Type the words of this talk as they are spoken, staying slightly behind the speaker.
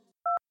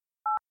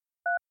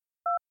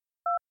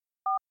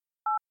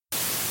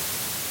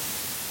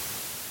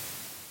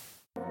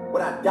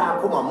I die,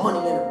 put my money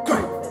in the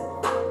grave.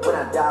 When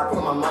I die,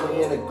 put my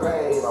money in the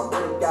grave. I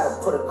really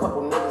gotta put a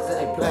couple niggas in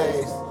their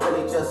place.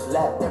 Really just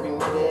lapped every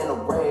nigga in a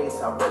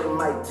race. I really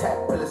might tap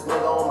realest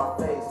nigga on my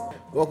face.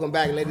 Welcome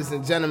back, ladies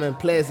and gentlemen,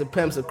 players and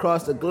pimps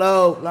across the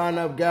globe. Line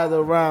up, gather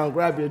around,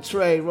 grab your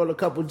tray, roll a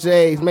couple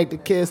J's, make the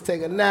kids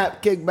take a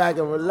nap, kick back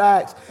and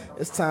relax.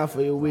 It's time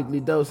for your weekly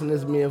dose, and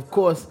it's me, of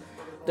course,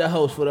 the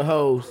host for the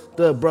hoes,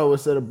 the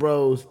broest of the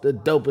bros, the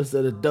dopest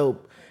of the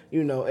dope.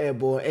 You know,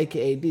 Airborne,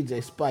 a.k.a.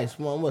 DJ Spice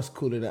One. What's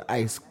cooler than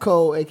Ice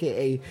Cold,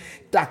 a.k.a.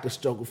 Dr.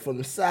 Stroker from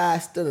the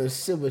side. Still in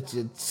shit with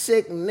your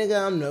chick,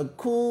 nigga. I'm the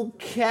cool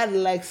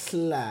Cadillac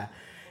Sly.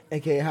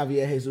 A.k.a.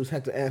 Javier Jesus,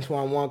 Hector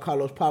Antoine, Juan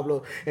Carlos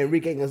Pablo,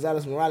 Enrique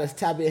Gonzalez Morales,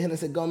 Tabia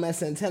Henderson Gomez,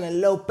 Santana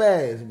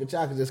Lopez. But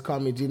y'all can just call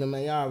me Gina,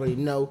 man. Y'all already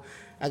know.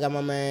 I got my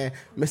man,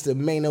 Mr.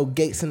 Mano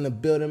Gates in the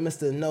building,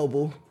 Mr.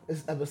 Noble.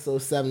 It's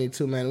episode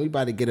 72, man. We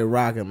about to get it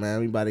rocking, man.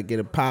 We about to get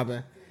it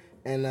popping.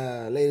 And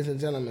ladies and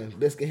gentlemen,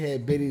 biscuit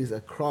head biddies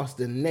across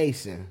the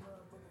nation,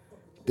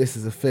 this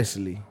is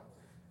officially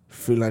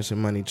Free Lunch and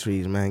Money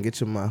Trees, man.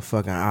 Get your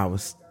motherfucking hour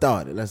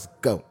started. Let's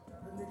go.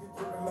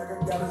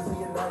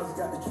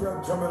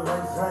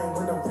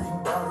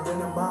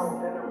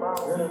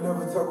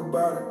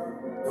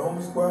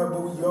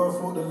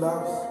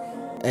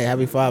 Hey,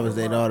 happy Father's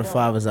Day to all the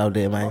fathers out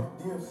there, man.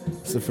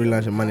 It's the Free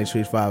Lunch and Money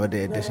Trees Father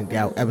Day edition.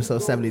 Go, episode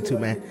 72,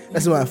 man.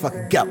 Let's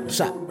motherfucking go.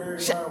 Shot.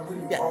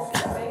 Yeah.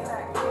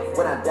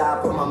 When I die,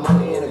 put my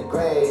money in the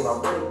grave. I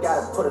really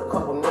gotta put a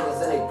couple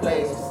niggas in their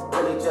place.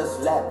 Really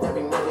just lapped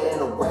every nigga in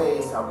a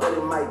ways. I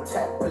really might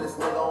tap realest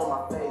nigga on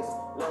my face.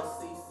 Lil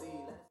CC.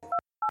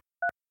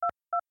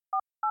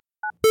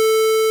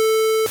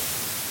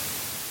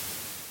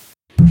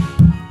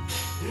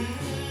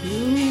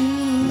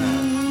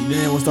 You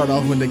didn't want to start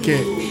off with the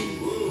kick.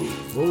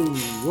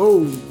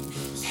 Whoa.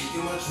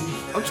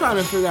 I'm trying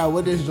to figure out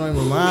what this joint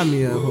remind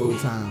me of the whole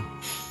time.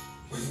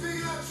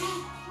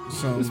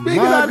 Speaking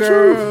of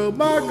truth,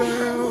 my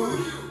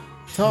girl.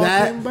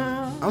 Talking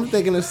about. I'm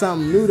thinking of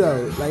something new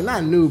though. Like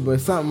not new, but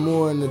something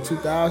more in the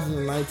 2000s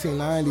and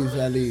 1990s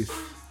at least.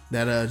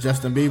 That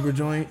Justin Bieber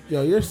joint.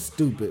 Yo, you're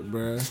stupid,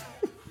 bruh.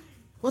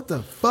 What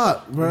the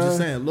fuck, bruh? I'm just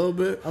saying a little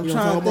bit. I'm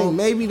trying to think.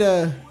 Maybe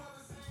the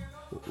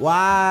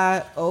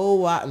why?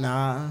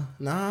 Nah.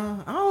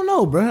 I don't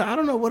know, bruh. I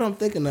don't know what I'm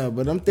thinking of,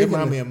 but I'm thinking. It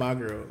remind me of my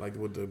girl, like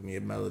with the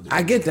melody.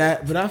 I get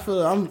that, but I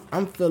feel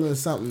I'm feeling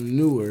something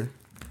newer.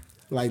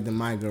 Like the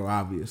My Girl,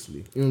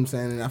 obviously. You know what I'm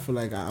saying? And I feel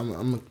like I'm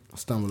going to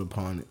stumble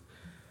upon it.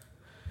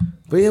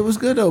 But yeah, it was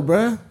good though,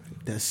 bruh.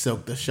 That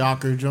Silk the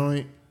Shocker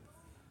joint.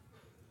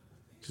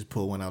 Just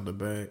pull one out the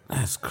bag.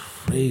 That's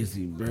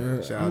crazy,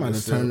 bruh. I'm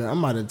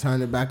about to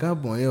turn it back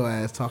up on your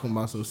ass talking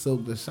about some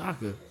Silk the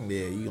Shocker.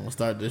 Yeah, you going to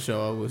start the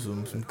show off with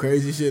some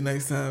crazy shit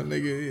next time,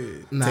 nigga.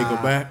 Yeah. Nah, take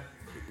it back.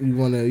 You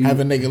want to... Have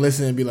a nigga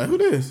listen and be like, who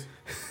this?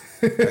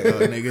 Like,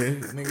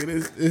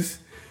 nigga,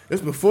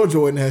 this before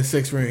Jordan had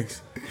 6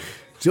 rings.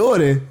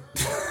 Jordan?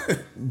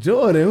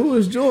 Who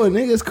is Jordan?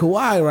 Nigga's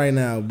Kawhi right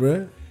now,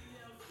 bruh.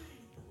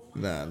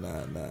 Nah.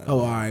 Oh,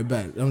 all right,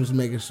 bet. I'm just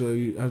making sure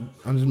we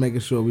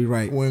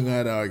right. We ain't gonna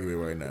have to argue it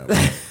right now.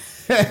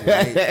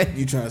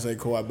 You trying to say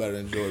Kawhi better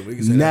than Jordan? We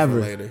can say Never.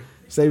 that for later.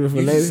 Save it for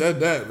later. You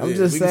said that. I'm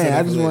just saying.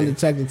 I just wanted to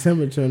check the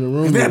temperature in the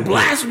room. That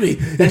blasphemy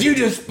that you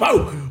just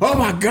spoke. Oh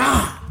my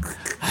God.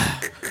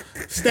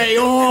 Stay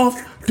off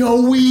the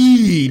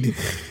weed.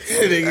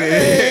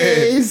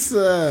 Hey,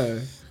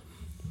 sir.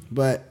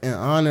 But in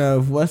honor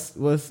of what's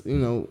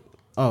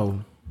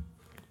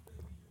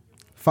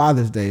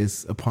Father's Day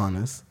is upon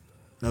us.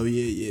 Oh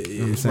yeah.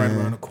 It's right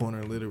around the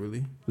corner,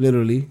 literally.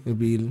 It'll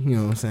be, you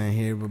know what I'm saying,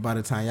 here. But by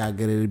the time y'all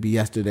get it, it'll be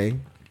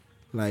yesterday,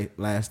 like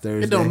last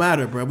Thursday. It don't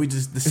matter, bro. We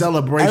just the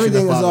celebration.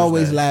 Everything of is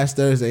always Day. Last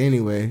Thursday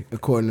anyway,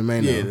 according to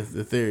Mano. Yeah,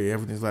 the theory.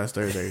 Everything's last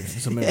Thursday.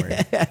 It's a memory.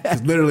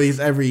 Because literally it's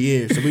every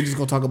year. So we just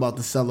gonna talk about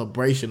the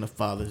celebration of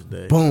Father's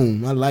Day.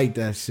 Boom! I like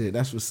that shit.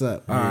 That's what's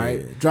up. All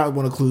right, drop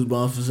one of Clues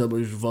bombs for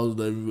celebration of Father's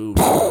Day.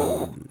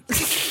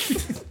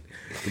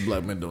 The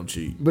black men don't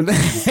cheat. But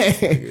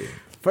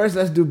first,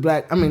 let's do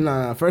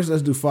First,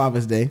 let's do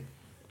Father's Day.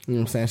 You know what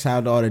I'm saying? Shout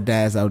out to all the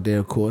dads out there,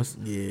 of course.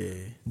 Yeah.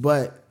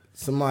 But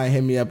somebody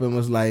hit me up and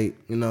was like,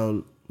 you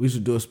know, we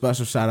should do a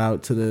special shout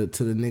out to the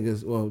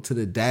niggas, well, to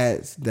the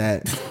dads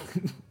that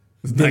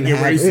didn't have,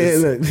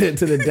 racist.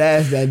 To the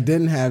dads that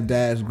didn't have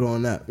dads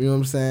growing up. You know what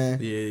I'm saying?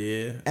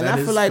 Yeah. And I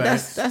feel like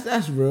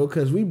that's real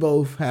because we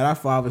both had our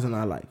fathers in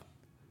our life.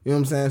 You know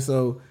what I'm saying?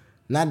 So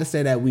not to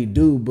say that we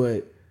do,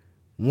 but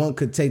one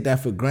could take that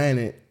for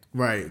granted.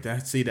 Right.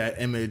 See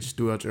that image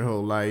throughout your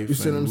whole life. You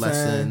see and what I'm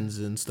lessons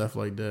saying? And stuff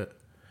like that.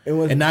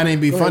 And not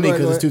even be funny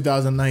because it's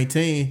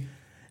 2019.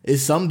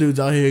 It's some dudes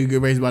out here who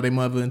get raised by their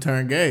mother and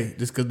turn gay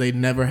just because they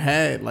never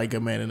had like a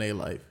man in their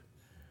life.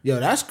 Yo,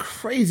 that's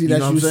crazy that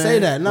you say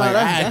that. No,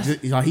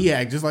 like, he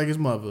act just like his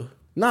mother.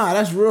 Nah,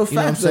 that's real facts. You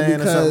know what I'm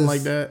saying? Or something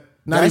like that.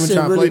 Not even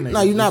trying to play niggas.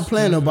 No, you're not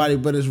playing nobody,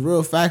 but it's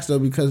real facts though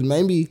because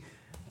maybe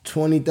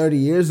 20, 30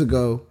 years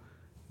ago,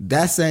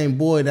 that same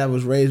boy that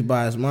was raised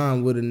by his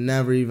mom would have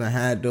never even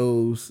had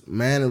those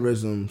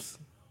mannerisms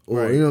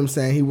or Right. you know what I'm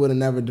saying. He would have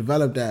never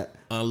developed that.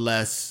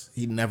 Unless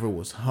he never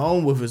was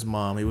home with his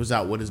mom, he was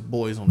out with his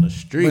boys on the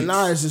streets. But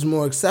now it's just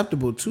more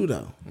acceptable too, though.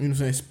 You know what I'm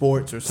saying?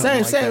 Sports or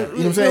something Same. that. You know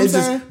what I'm saying? It's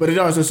just, but it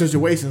also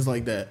situations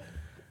like that.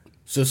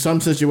 So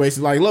some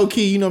situations, like low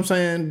key, you know what I'm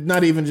saying?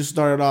 Not even just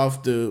started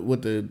off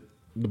with the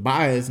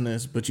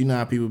biasness, but you know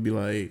how people be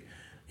like,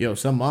 yo,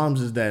 some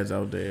moms is dads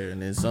out there,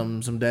 and then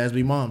some dads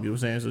be moms. You know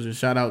what I'm saying? So just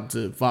shout out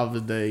to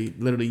Father's Day.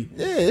 Literally,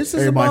 Yeah, it's just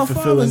everybody about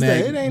fulfilling Father's Day.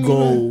 It that ain't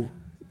goal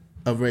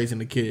of raising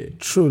a kid.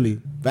 Truly,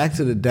 back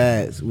to the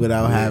dads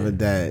without having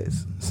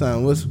dads.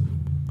 Son, what's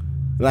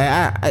like?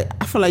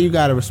 I feel like you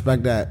gotta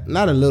respect that.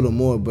 Not a little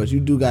more, but you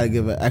do gotta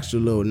give an extra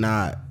little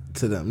nod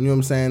to them. You know what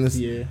I'm saying?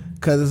 Yeah.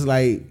 Because it's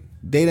like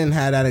they didn't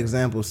have that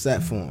example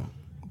set for them.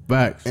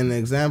 Facts. And the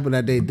example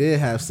that they did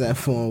have set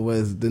for them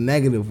was the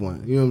negative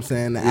one. You know what I'm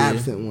saying? The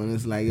absent one.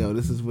 It's like, yo,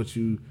 this is what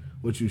you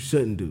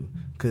shouldn't do.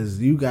 Because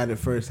you got it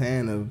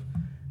firsthand of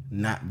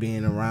not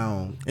being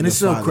around. And it's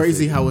so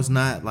crazy how it's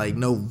not like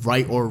no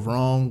right or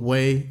wrong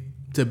way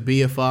to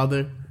be a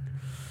father.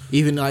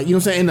 Even like, you know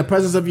what I'm saying, in the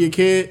presence of your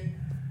kid,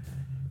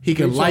 he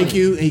can like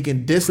you and he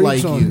can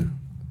dislike you.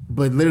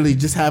 But literally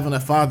just having a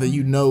father,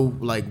 you know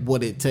like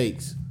what it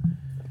takes.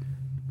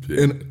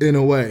 In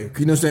a way.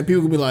 You know what I'm saying?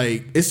 People can be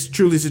like, it's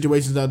truly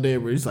situations out there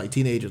where it's like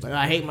teenagers, like,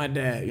 I hate my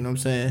dad, you know what I'm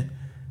saying?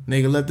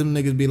 Nigga, let them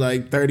niggas be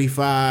like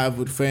 35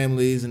 with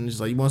families and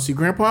just like, you want to see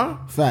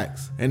grandpa?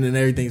 Facts. And then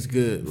everything's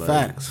good. Like,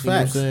 Facts. You know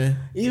what I'm saying?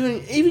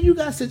 Even you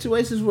got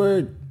situations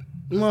where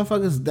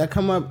motherfuckers that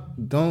come up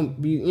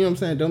don't be, you know what I'm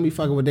saying, don't be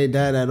fucking with their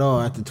dad at all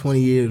after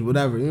 20 years,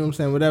 whatever. You know what I'm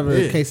saying? Whatever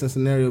the case and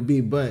scenario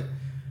be. But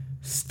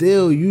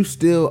still, you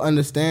still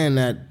understand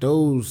that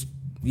those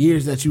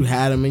years that you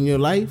had them in your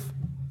life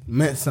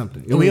meant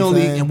something. You know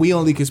And we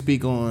only can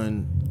speak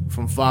on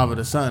from father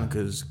to son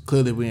because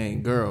clearly we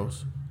ain't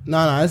girls.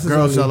 No, this is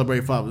Girls only,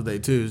 celebrate Father's Day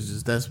too.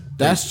 It's just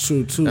that's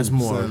true too. That's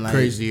more son, like,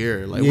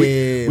 crazier. Like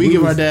yeah, we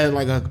give our dad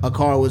like a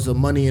car with some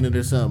money in it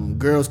or something.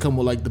 Girls come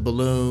with like the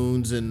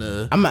balloons and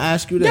the. I'm gonna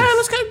ask you this. Yeah,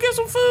 let's go get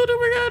some food. And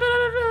we got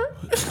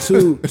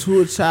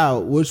to a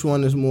child, which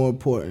one is more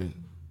important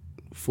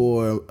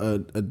for a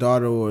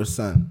daughter or a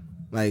son?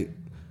 Like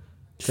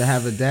to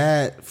have a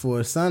dad for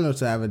a son or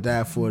to have a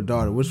dad for a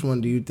daughter? Which one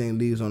do you think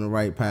leads on the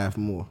right path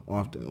more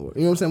often? You know what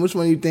I'm saying? Which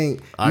one do you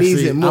think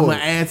needs it more? I'm gonna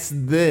answer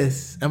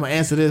this, but I'm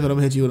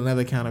gonna hit you with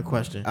another counter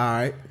question. All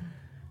right.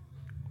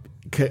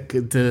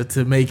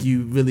 To make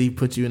you really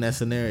put you in that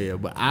scenario,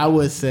 but I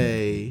would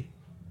say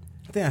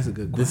I think that's a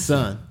good question. the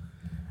son.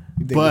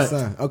 You think the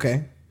son?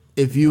 Okay.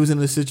 If you was in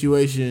a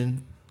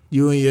situation,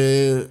 you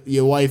and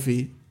your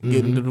wifey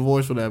getting the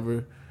divorce,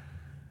 whatever,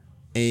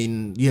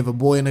 and you have a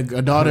boy and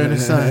a daughter and a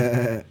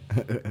son,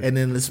 and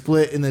then the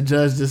split, and the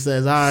judge just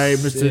says, "All right,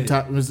 Mr. I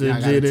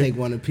gotta Jeter, take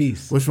one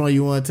apiece." which one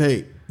you want to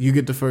take? You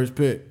get the first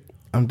pick.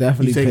 I'm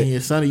definitely You taking your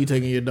son or you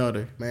taking your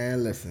daughter?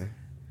 Man, listen.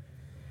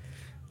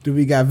 Do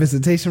we got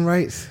visitation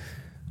rights?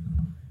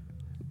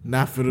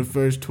 Not for the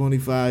first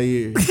 25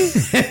 years.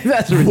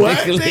 That's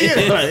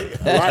ridiculous.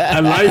 What?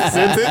 A life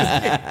sentence?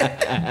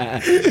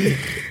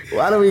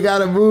 Why do we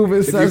gotta move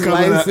in such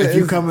life? If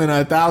you come in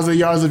 1,000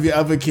 yards of your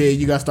other kid,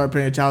 you got to start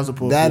paying child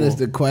support. That is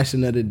the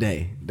question of the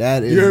day.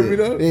 That is. You heard me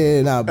though?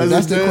 Yeah, no, but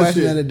That's that's the a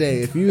question shit. of the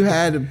day. If you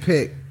had to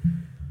pick,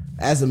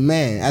 as a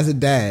man, as a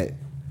dad,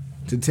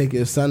 to take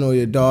your son or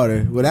your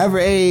daughter, whatever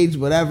age,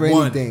 whatever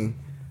anything.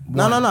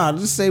 No.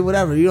 Just say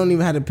whatever. You don't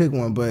even have to pick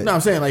one. But No,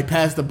 I'm saying like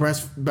past the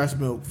breast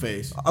milk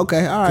phase.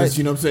 okay, all right. Because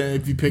you know what I'm saying?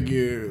 If you pick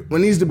your.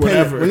 When he's dependent,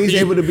 whatever. when he's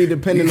able to be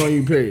dependent on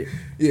you, period.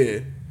 Yeah.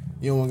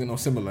 You don't want to get no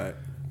Similac.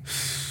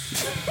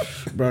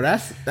 Bro,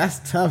 that's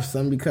tough,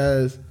 son,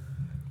 because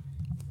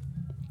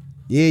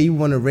yeah, you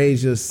want to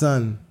raise your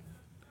son,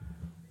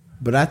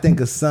 but I think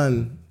a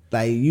son,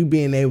 like you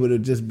being able to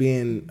just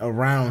being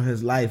around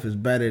his life is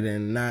better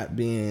than not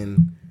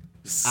being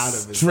Out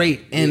of his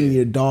straight in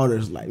your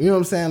daughter's life. You know what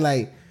I'm saying?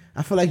 Like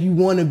I feel like you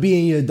want to be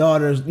in your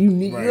daughter's. You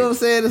know what I'm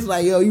saying? It's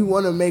like, yo, you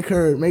want to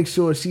make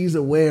sure she's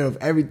aware of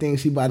everything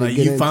she about to Like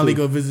get you into. finally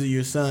go visit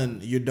your son,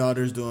 your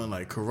daughter's doing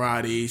like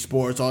karate,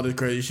 sports, all this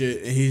crazy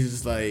shit, and he's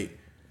just like,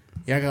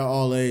 yeah, I got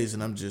all A's,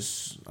 and I'm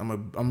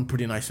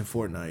pretty nice in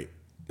Fortnite.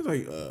 He's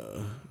like,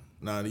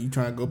 nah, you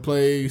trying to go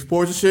play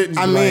sports and shit? And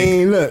I he's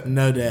mean, like, look.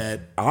 no,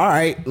 Dad. All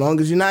right, long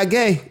as you're not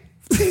gay.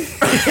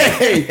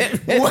 Hey,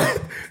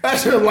 what?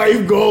 That's your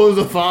life goal as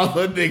a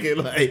father,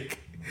 nigga. Like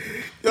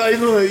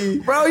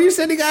look, Bro, you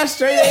said he got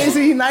straight A's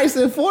and he nice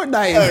in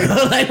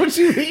Fortnite. Like, what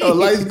you mean? oh,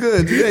 life's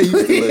good. Yeah, you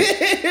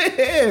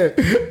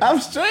I'm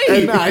straight.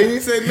 Hey, nah, he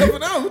ain't said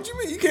nothing else. What you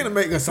mean? You can't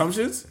make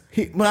assumptions.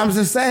 But I'm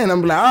just saying,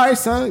 I'm like, all right,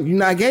 son, you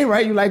not gay,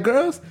 right? You like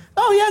girls?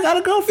 Oh, yeah, I got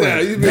a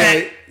girlfriend. Yeah, you be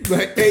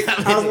like, hey,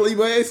 how's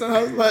you son?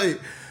 I was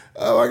like,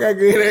 oh, I got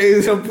good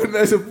A's. I'm putting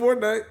that in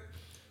Fortnite.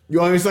 You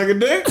want me to suck a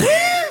dick?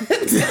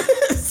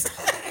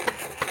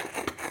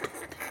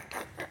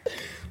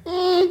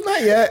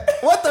 Not yet.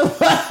 What the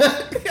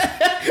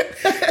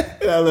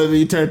fuck? Let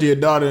me turn to your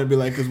daughter and be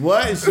like, cause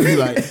what? And she be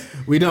like,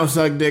 we don't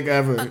suck dick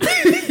ever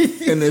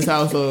in this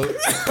household.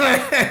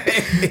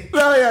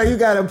 No, yeah, you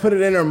gotta put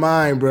it in her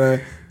mind, bro.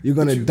 You're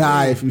gonna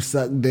die if you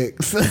suck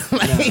dicks.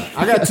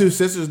 I got 2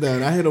 sisters though,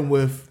 and I hit them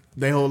with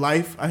their whole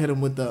life. I hit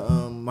them with the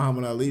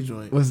Muhammad Ali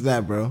joint. What's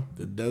that, bro?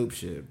 The dope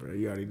shit, bro.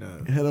 You already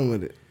know. Hit them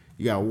with it.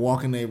 You gotta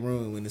walk in their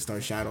room when they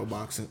start shadow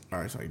boxing. All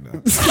right, it's like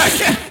no.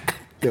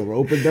 The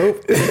rope and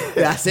dope.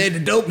 I said the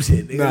dope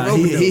shit. Nigga. Nah,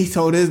 he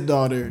told his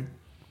daughter,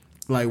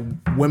 like,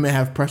 women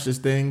have precious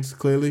things,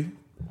 clearly,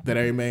 that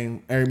every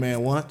man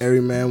wants.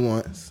 Every man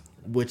wants.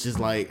 Which is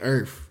like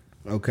earth.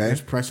 Okay.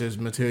 There's precious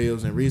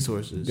materials and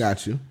resources.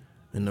 Got you.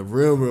 And the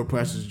real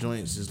precious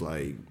joints is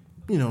like,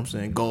 you know what I'm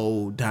saying,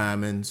 gold,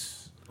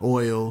 diamonds,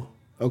 oil.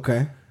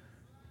 Okay.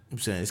 I'm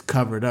saying it's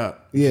covered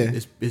up. Yeah.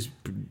 It's you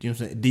know what I'm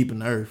saying, deep in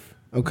the earth.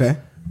 Okay.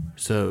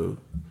 So,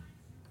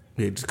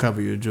 yeah, just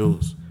cover your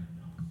jewels.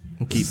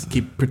 And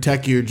keep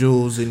protect your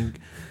jewels and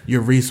your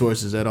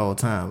resources at all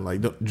time.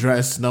 Like,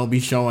 don't be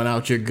showing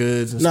out your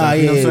goods and stuff.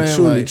 Yeah, you know what I'm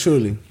saying?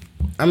 truly.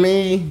 I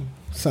mean,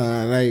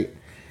 son, like,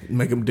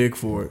 make them dig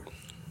for it.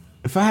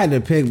 if I had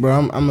to pick, bro,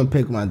 I'm gonna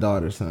pick my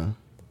daughter, son.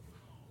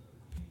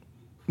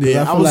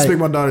 Yeah, I was pick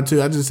my daughter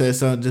too. I just said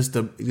something just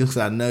because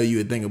I know you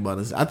would think about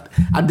this.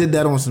 I did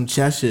that on some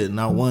chess shit,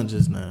 not one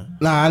just now.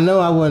 Nah, I know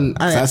I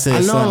wouldn't. I know son,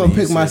 I'm gonna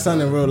pick my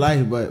son in real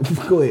life, but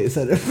go ahead,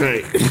 son.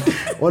 Right.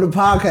 On the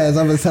podcast,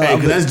 I'm gonna tell.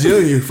 Hey, that's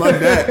Junior. Fuck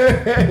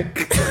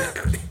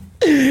that.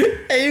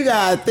 Hey, you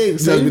gotta think.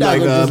 So you you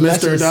like,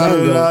 Mr.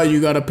 Da, you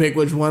gotta pick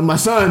which one. My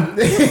son.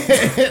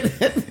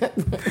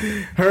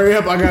 Hurry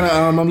up!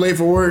 I'm late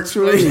for work.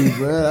 Truly,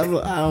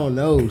 bro. I don't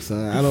know,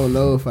 son. I don't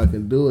know if I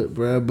can do it,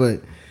 bro.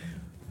 But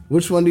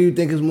which one do you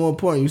think is more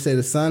important? You say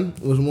the son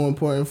was more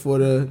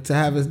important to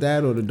have his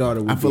dad, or the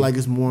daughter? I feel like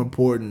it's more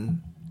important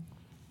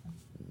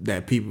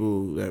that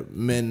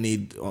men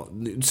need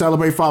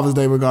celebrate Father's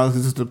Day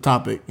regardless. It's the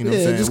topic, you know what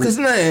I'm saying? Just because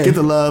get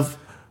the love,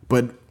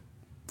 but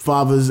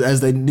fathers,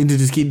 as they need to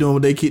just keep doing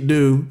what they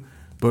do,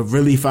 but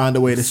really find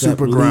a way to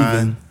super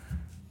grind.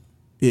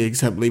 Yeah,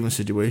 except leaving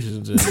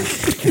situations. And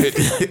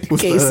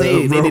can't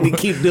say it. They need to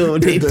keep doing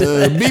what they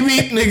do. Beep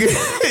beep,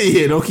 nigga.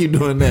 Yeah, don't keep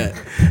doing that.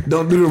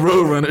 Don't do the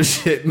road runner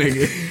shit,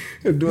 nigga.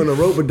 You're doing a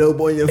rope a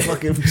dope on your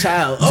fucking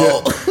child.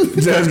 Oh,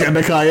 Judge got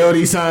the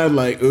coyote sign.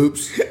 Like,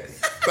 oops.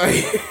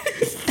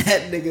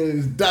 That nigga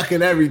is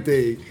ducking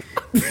everything.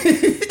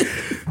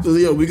 So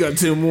yo, we got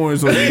 10 more.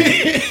 So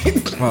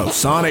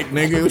Sonic,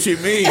 nigga, what you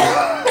mean?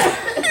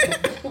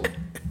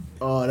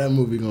 Oh, that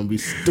movie gonna be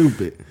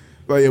stupid.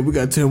 Oh yeah, we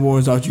got 10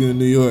 warrants out you in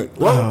New York.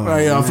 Well, all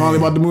right, y'all finally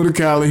about to move to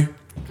Cali,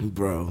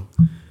 bro.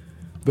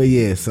 But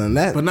yeah, son,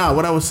 that. But nah,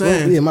 what I was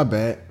saying. Yeah, my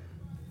bad.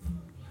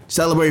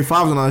 Celebrate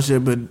fathers and all that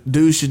shit, but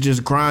dudes should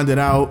just grind it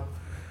out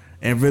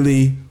and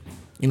really,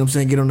 you know what I'm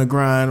saying, get on the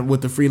grind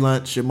with the free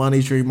lunch and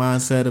money tree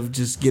mindset of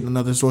just getting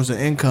another source of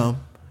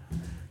income,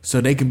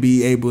 so they can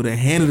be able to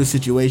handle the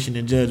situation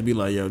and judge be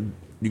like, yo,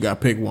 you got to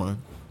pick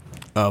one,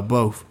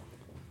 both.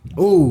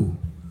 Ooh,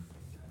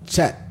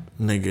 check.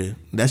 Nigga,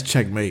 that's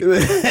checkmate.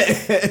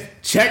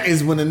 Check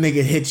is when a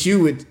nigga hits you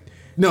with.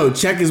 No,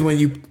 check is when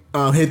you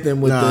hit them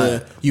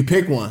with you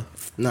pick one.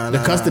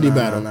 The custody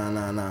battle.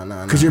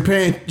 Nah. Because you're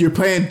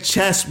playing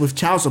chess with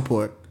child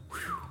support.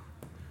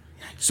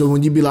 So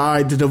when you be like,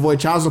 all right, to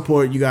avoid child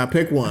support, you gotta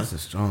pick one. That's a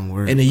strong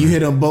word. And then you hit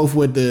them both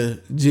with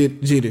the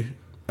jitter.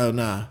 Oh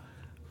nah,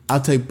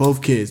 I'll take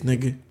both kids,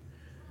 nigga.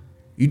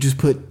 You just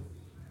put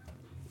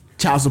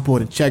child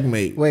support in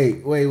checkmate.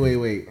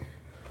 Wait.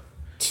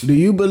 Do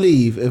you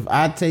believe if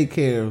I take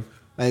care of,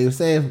 like,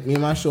 say if me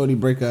and my shorty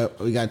break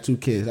up, we got 2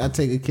 kids, I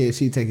take a kid,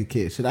 she take a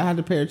kid, should I have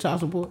to pay her child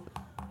support?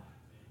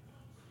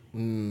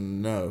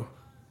 No.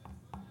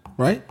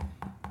 Right?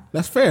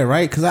 That's fair,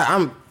 right?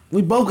 Because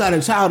we both got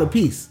a child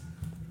apiece.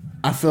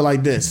 I feel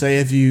like this. Say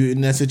if you in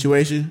that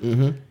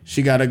situation,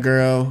 she got a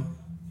girl,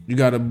 you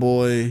got a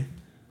boy,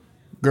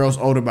 girl's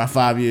older by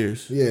 5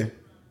 years. Yeah.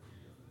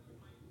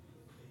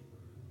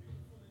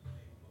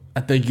 I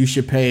think you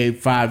should pay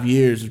 5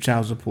 years of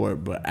child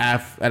support, but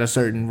at a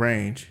certain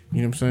range.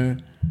 You know what I'm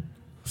saying?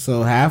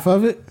 So half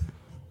of it?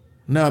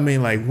 No, I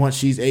mean like once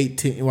she's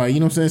 18. Well, you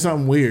know what I'm saying?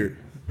 Something weird.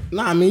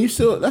 Nah, I mean you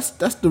still that's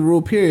the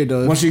rule period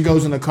though. Once she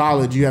goes into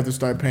college, you have to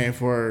start paying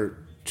for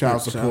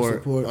child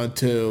support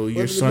until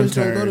your son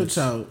turns.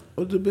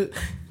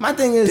 My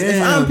thing is,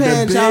 if I'm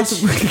paying child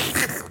support,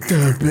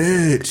 the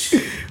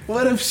bitch.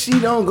 What if she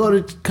don't go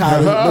to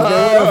college? But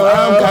then what if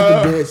I don't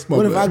got the bitch?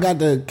 What if I got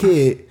the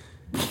kid?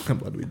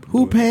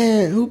 Who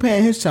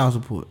paying his child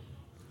support?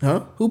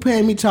 Huh? Who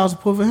paying me child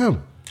support for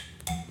him?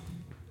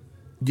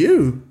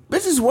 You.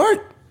 Bitches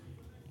work.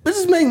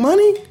 Bitches make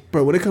money.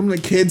 Bro, when it comes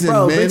to kids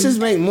and men, bitches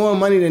make more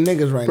money than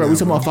niggas right now. Bro, we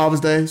talking about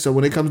Father's Day. So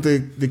when it comes to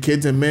the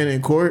kids and men in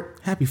court,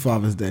 happy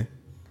Father's Day,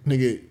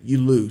 nigga, you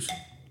lose.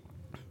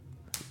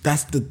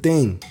 That's the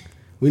thing.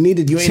 We need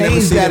to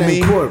change that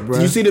in court, bro.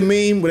 Did you see the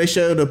meme where they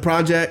show the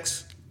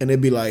projects and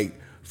it'd be like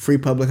free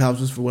public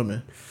houses for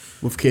women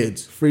with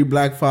kids, free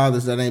black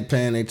fathers that ain't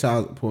paying their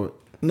child support?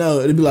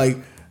 No, it'd be like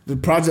the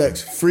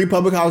projects, free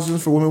public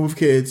houses for women with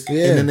kids, and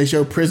then they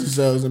show prison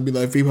cells and be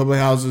like free public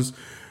houses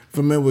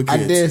for men with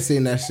kids. I did see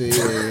that shit.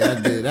 Yeah,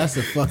 I did. That's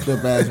a fucked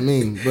up ass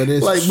meme, but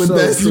it's like, but so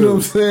that's true. You know what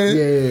I'm saying?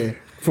 Yeah.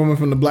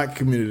 From the black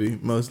community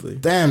mostly.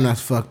 Damn,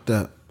 that's fucked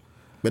up.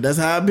 But that's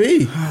how it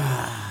be.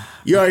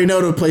 You already know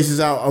the places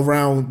out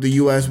around the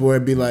U.S. where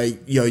it be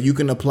like, yo, you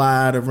can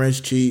apply to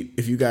rent cheap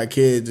if you got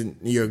kids and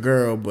you're a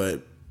girl, but you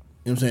know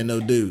what I'm saying, no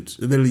dudes.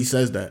 It literally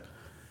says that.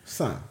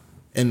 Son.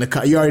 And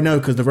you already know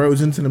because the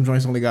roads into them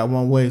joints only got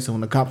one way, so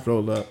when the cops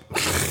roll up.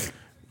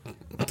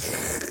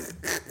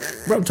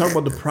 Bro, I'm talking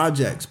about the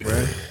projects,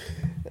 bro.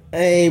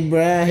 Hey,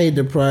 bro, I hate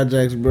the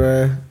projects,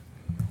 bro.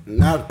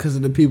 Not because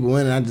of the people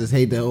in it. I just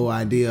hate the whole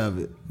idea of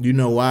it. You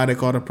know why they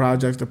call the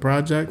projects?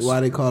 Why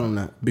they call them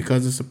that?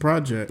 Because it's a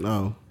project.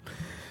 No.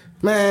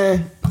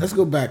 Man, let's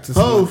go back to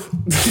some...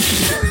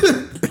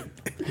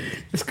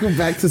 Let's go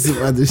back to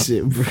some other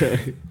shit, bro.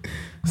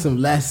 Some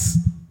less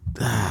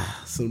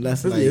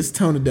like... Let's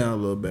tone it down a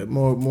little bit.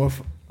 More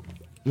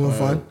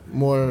fun?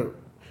 More...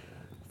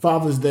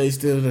 Father's Day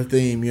still the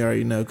theme, you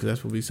already know, because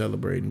that's what we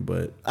celebrating.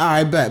 But all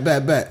right,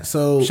 bet.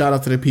 So shout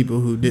out to the people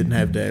who didn't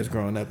have dads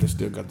growing up that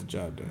still got the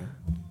job done.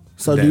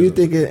 So do you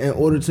think in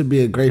order to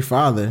be a great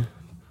father,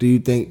 do you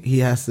think he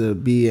has to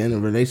be in a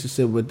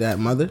relationship with that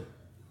mother?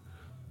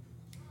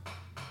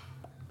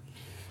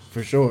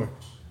 For sure.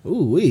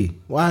 Ooh,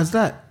 why is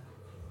that?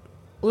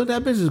 Well,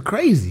 that bitch is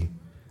crazy.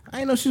 I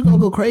didn't know she was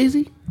gonna go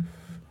crazy.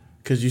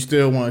 Because you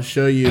still want to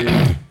show you,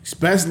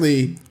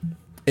 especially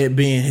it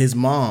being his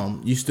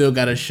mom, you still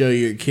got to show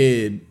your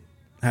kid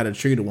how to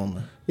treat a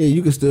woman. Yeah,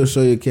 you can still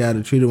show your kid how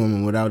to treat a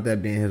woman without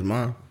that being his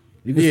mom.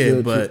 You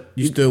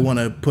still want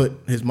to put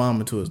his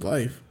mom into his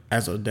life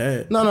as a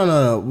dad.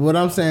 No. What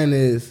I'm saying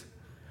is,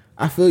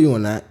 I feel you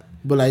on that.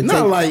 But like,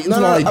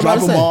 drop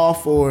them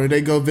off or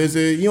they go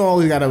visit. You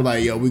always got to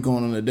like, yo, we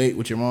going on a date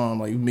with your mom,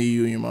 like me,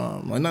 you, and your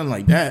mom. Like, nothing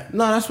like that.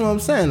 No, that's what I'm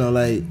saying, though.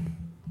 Like,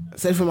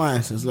 say for my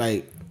instance,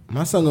 like,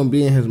 my son gonna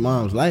be in his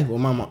mom's life, or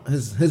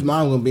his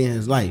mom gonna be in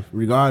his life,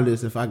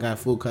 regardless if I got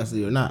full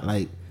custody or not.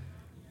 Like,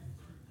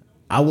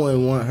 I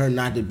wouldn't want her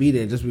not to be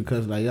there just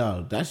because, like,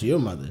 yo, that's your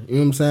mother. You know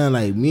what I'm saying?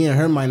 Like, me and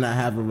her might not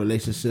have a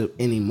relationship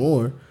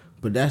anymore,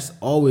 but that's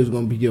always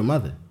gonna be your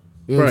mother.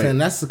 You know what I'm saying?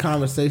 That's the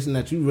conversation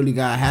that you really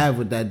gotta have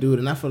with that dude.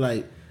 And I feel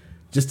like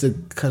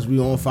because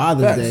we on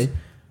Father's Day,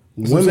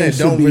 women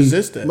don't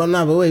resist it.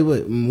 But wait,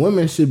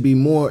 women should be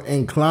more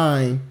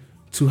inclined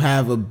to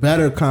have a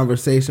better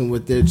conversation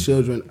with their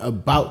children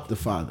about the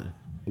father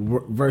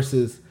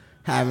versus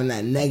having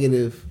that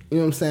negative, you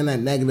know what I'm saying, that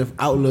negative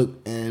outlook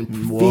and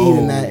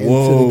feeding that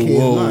into the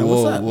kid's mind.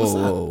 What's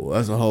up?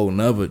 That's a whole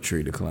nother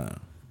tree to climb.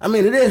 I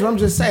mean, it is, but I'm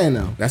just saying,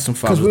 though. That's some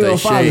Father's Day Because we on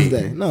Father's shade.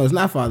 Day. No, it's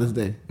not Father's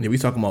Day. Yeah, we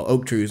talking about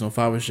oak trees on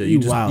Father's Day. You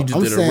just I'm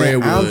did saying, a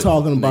redwood. I'm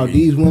talking about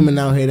these women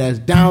out here that's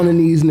down in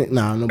these...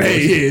 Nah, no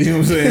bullshit. Hey, you know what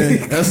I'm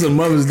saying? That's some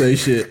Mother's Day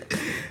shit.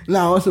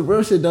 No, it's some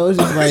real shit, though. It's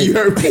just like... You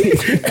heard me.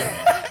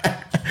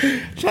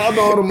 Shout out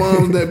to all the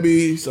moms that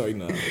be... Sorry,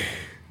 no.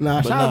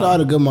 Shout out to all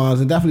the good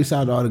moms and definitely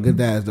shout out to all the good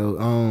dads,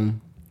 though.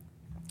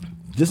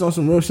 Just on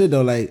some real shit,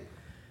 though, like...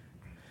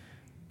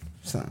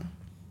 Son,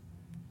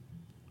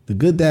 the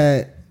good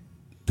dad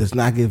does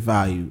not get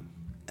valued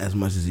as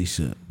much as he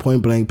should.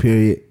 Point blank,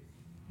 period.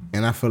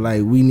 And I feel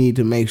like we need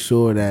to make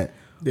sure that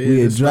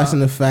we addressing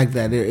the fact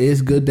that there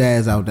is good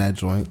dads out that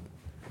joint.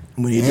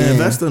 We need to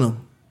invest in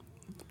them.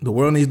 The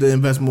world needs to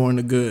invest more in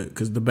the good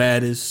because the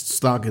bad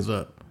stock is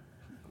up.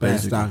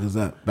 Bad stock is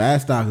up.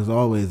 Bad stock is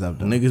always up,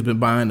 though. Niggas been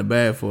buying the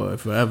bad for it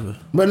forever.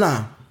 But nah.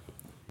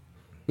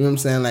 You know what I'm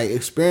saying? Like,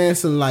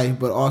 experiencing life,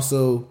 but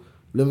also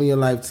living your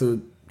life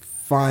to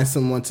find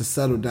someone to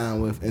settle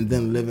down with and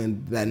then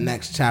living that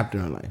next chapter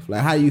in life.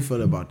 Like, how you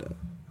feel about that?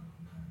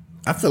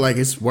 I feel like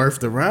it's worth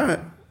the ride.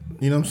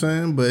 You know what I'm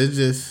saying? But it's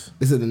just...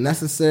 Is it a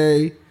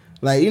necessary?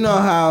 Like, you know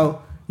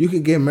how you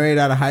could get married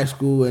out of high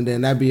school and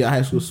then that be your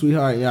high school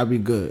sweetheart and y'all be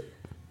good.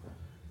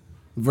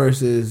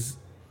 Versus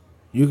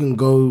you can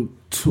go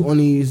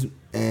 20s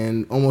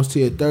and almost to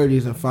your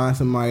 30s and find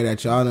somebody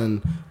that y'all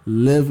done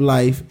live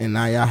life and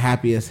now y'all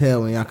happy as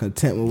hell and y'all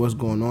content with what's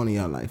going on in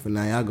y'all life and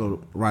now y'all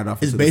go right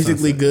off. It's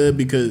basically good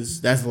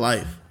because that's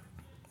life.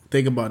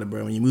 Think about it,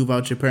 bro. When you move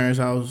out your parents'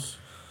 house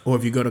or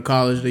if you go to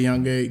college at a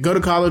young age, go to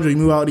college or you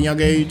move out at a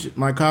young age,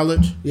 like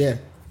college. Yeah.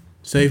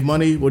 Save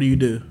money. What do you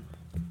do?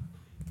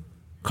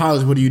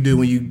 College, what do you do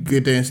when you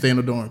get there and stay in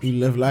the dorms? You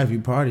live life,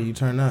 you party, you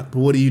turn up. But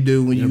what do you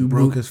do when you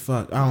broke as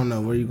fuck? I don't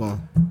know. Where you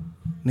going?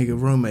 Nigga,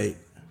 roommate.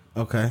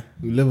 Okay.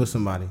 You live with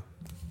somebody.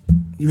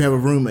 You have a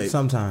roommate.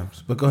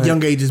 Sometimes. But go ahead.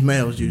 Young age is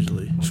males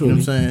usually. Truly. You know what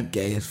I'm saying?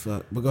 Gay as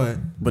fuck. But go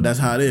ahead. But that's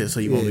how it is. So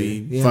you won't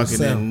be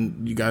fucking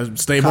and you guys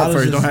stay up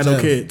first. Don't have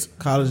no kids.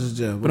 College is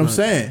jail. But I'm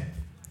saying,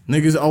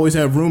 niggas always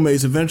have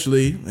roommates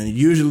eventually. And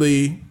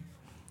usually,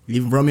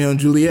 even Romeo and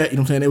Juliet, you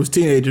know what I'm saying? They was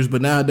teenagers.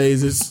 But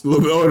nowadays, it's a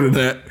little bit older than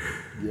that.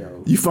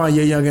 Yo. You find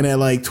your youngin' at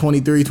like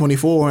 23,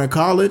 24 in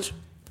college.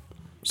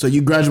 So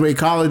you graduate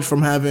college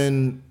from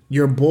having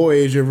your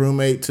boy as your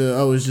roommate to,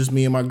 oh, it's just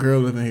me and my girl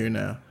living here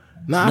now.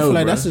 Nah, I feel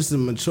like that's just a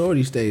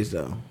maturity stage,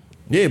 though.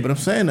 Yeah, but I'm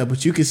saying that.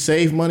 But you can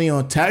save money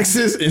on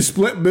taxes and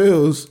split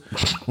bills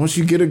once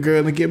you get a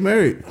girl and get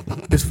married.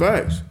 It's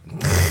facts.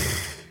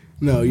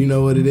 No, you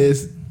know what it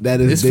is? That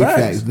is It's big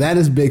facts. facts. That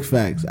is big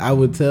facts. I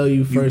would tell you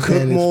You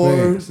firsthand cook more.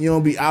 experience. You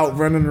don't be out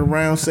running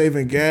around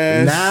saving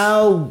gas.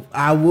 Now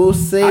I will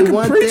say I can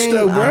one preach thing.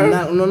 though, bro.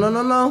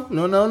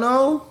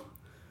 No.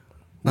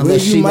 Unless Where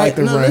she you like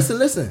the no, rent.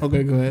 listen.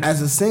 Okay, go ahead.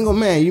 As a single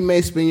man, you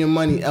may spend your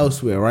money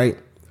elsewhere, right?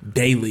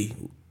 Daily,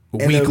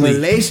 In a weekly.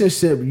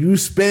 relationship, you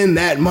spend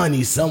that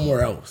money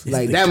somewhere else.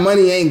 Like that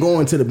money ain't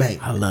going to the bank.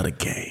 I love the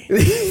game.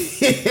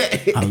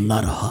 I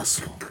love the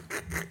hustle.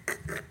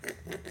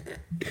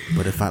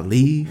 But if I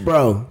leave,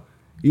 Bro,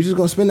 you just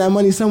gonna spend that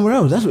money somewhere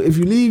else. That's what. If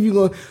you leave, you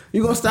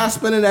gonna start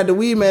spending at the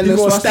weed man. you and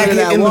gonna start stack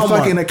spending it at in the Walmart.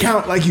 fucking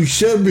account like you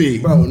should be.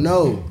 Bro,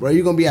 no, bro.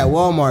 You gonna be at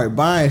Walmart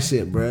buying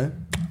shit, bro.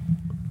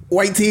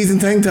 White tees and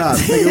tank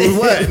tops. Nigga,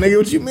 what? Nigga,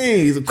 what you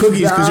mean? It's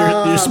cookies because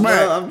you're smart.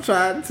 Bro, I'm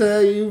trying to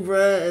tell you, bro.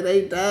 It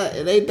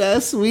ain't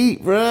that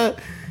sweet, bro.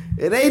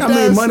 It ain't I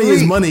that mean, money sweet.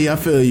 is money. I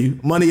feel you.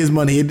 Money is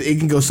money. It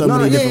can go so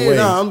many different ways.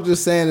 No, I'm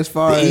just saying as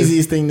far The as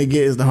easiest thing to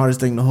get is the hardest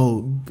thing to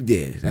hold.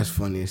 yeah, that's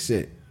funny as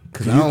shit.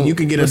 Cause You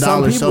can get a for some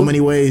dollar so people- many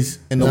ways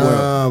in the world.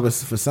 No, but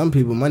for some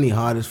people, money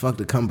hard as fuck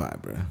to come by,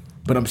 bro.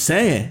 But I'm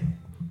saying,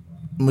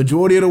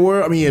 majority of the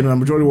world. I mean, yeah, the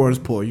majority of the world is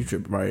poor. You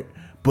tripping, right?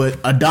 But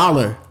a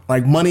dollar,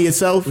 like money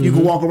itself, you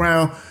can walk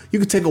around. You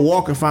can take a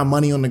walk and find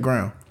money on the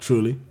ground,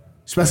 Truly,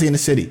 especially in the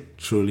city.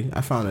 truly.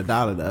 I found $1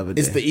 the other day.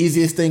 It's the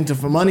easiest thing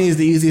for money is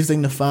the easiest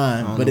thing to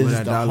find, don't but know it where is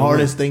that the dollar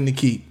hardest thing to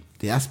keep.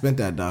 yeah, I spent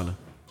that $1.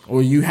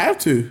 Or you have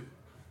to.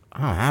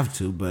 I don't have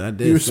to, but I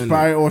did. You spend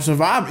aspire or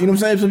survive. You know what I'm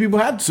saying? Some people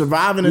have to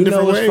survive in it. a You know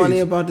different what's way. funny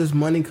about this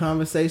money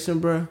conversation,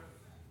 bro?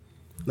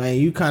 Like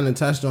you kind of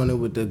touched on it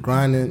with the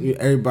grinding.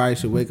 Everybody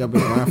should wake up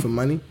and grind for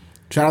money.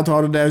 Shout out to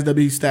all the dads that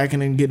be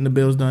stacking and getting the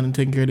bills done and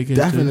taking care of the kids.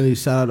 too. Definitely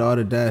shout out to all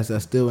the dads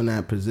that's still in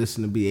that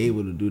position to be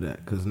able to do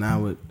that. Because now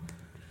with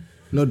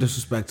no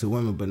disrespect to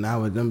women, but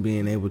now with them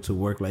being able to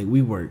work like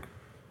we work,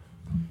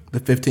 The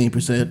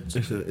 15%.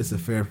 it's a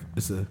fair,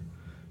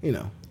 you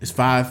know, It's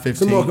 5, 15,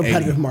 it's a more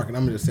competitive 80. market.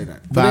 I'm gonna just say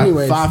that. But 5,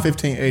 anyways, 5,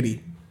 15,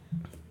 80.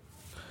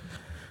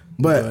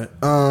 but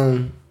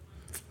what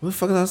the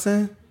fuck was I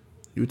saying?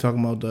 You were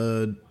talking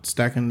about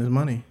stacking this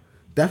money.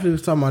 Definitely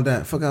was talking about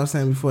that. Fuck, I was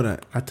saying before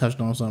that. I touched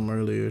on something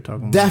earlier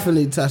talking about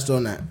Definitely touched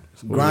on that.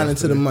 Grinding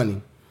to the yesterday?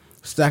 money,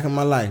 stacking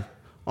my life,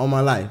 on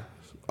my life,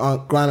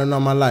 grinding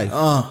on my life,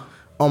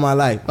 on my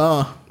life,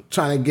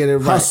 trying to get it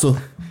right. hustle.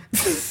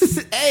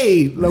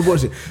 Hey, no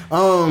bullshit.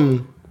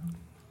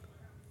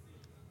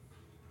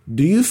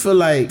 Do you feel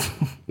like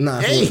nah?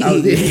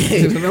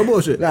 Hey. No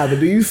bullshit. Nah, but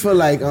do you feel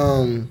like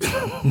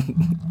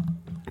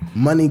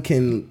money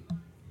can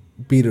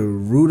be the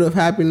root of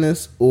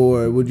happiness,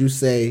 or would you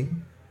say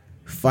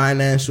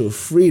financial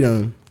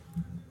freedom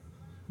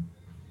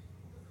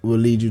will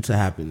lead you to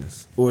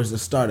happiness, or is the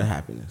start of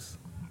happiness?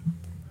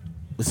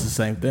 It's the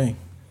same thing.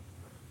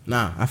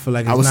 Nah, I feel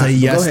like it's I would not. say But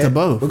go yes to ahead.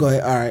 both. But go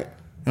ahead. All right, You know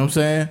what I'm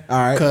saying? All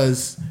right.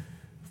 Because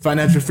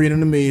financial freedom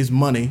to me is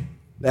money.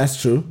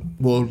 that's true.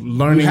 Well, You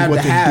learning have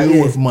what to have- do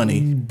yeah. with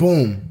money.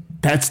 Boom.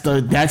 That's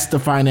the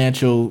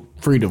financial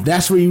freedom.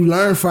 That's where you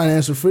learn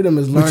financial freedom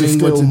is Which learning is what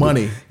still to do.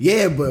 money.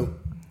 Yeah, but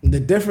the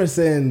difference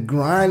in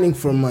grinding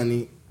for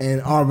money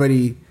and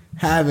already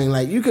having,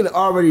 like, you could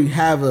already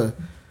have a,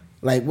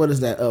 like, what is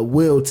that? A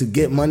will to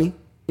get money.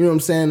 You know what I'm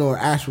saying? Or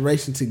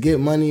aspiration to get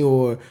money,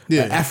 or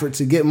Yeah. an effort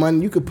to get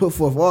money. You could put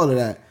forth all of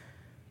that.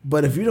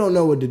 But if you don't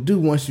know what to do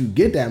once you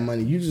get that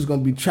money, you're just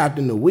gonna be trapped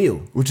in the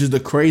wheel. Which is the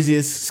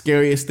craziest,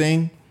 scariest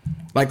thing.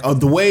 Like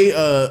the way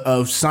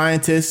of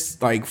scientists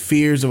like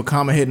fears of a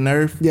comet hitting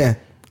Earth. Yeah.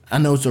 I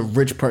know it's a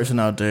rich person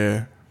out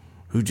there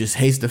who just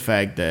hates the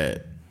fact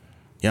that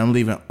I'm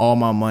leaving all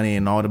my money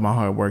and all of my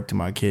hard work to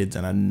my kids,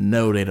 and I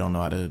know they don't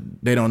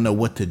know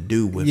what to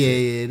do with Yeah,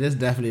 it. yeah, there's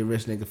definitely a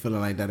rich nigga feeling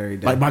like that every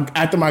day. Like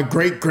after my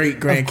great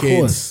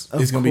grandkids,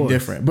 Of it's gonna be course.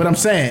 different. But I'm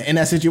saying in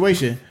that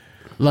situation,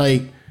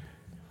 like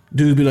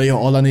dudes be like, yo,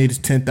 all I need is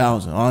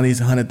 10,000. All I need is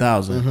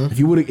 100,000.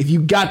 Mm-hmm. If you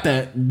got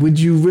that, would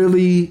you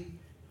really?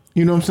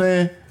 You know what I'm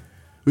saying?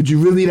 Would you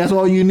really? That's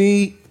all you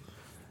need.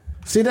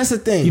 See, that's the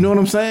thing. You know what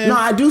I'm saying? No,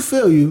 I do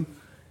feel you.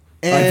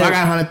 And Like if I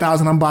got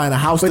 100,000, I'm buying a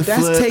house But to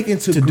that's flip, taken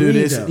to do greed,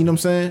 this. though. You know what I'm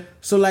saying?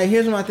 so, like,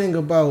 here's my thing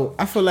about.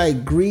 I feel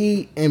like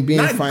greed and being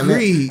Not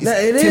greed, No,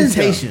 it it's is,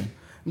 though. temptation.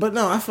 But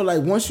no, I feel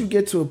like once you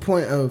get to a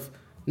point of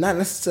not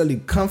necessarily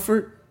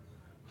comfort,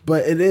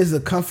 but it is a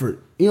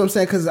comfort. You know what I'm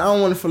saying? Because I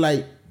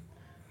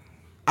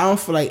don't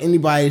feel like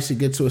anybody should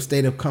get to a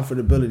state of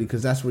comfortability,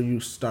 because that's where you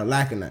start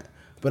lacking at.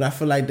 But I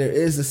feel like there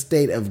is a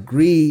state of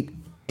greed,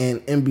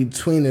 and in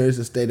between there is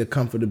a state of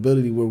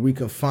comfortability where we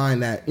can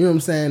find that. You know what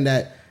I'm saying?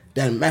 That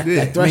threshold.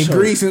 I mean,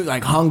 greed seems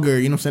like hunger.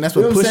 You know what I'm saying? That's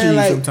what You know what I'm pushes saying? you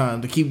Like-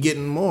 sometimes to keep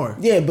getting more.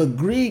 Yeah, but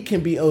greed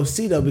can be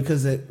OC though,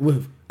 because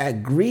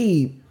at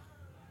greed,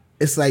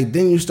 it's like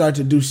then you start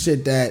to do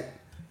shit that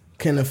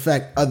can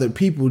affect other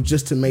people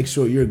just to make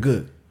sure you're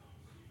good.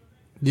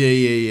 Yeah.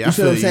 You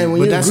see what I'm saying? When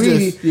But you're that's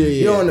greedy, just,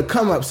 you're on the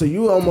come up. So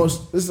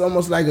it's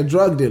almost like a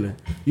drug dealer.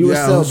 You would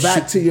Yeah, sell shit.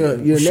 back to your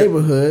Shit.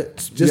 neighborhood You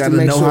just to gotta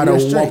make know sure how you're to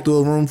straight. walk through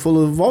a room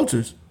full of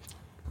vultures.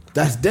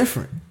 That's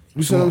different.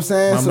 You see what I'm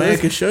saying? My So man it's-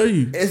 can show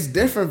you. It's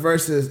different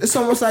versus it's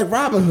almost like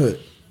Robin Hood.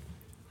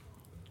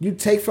 You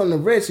take from the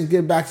rich and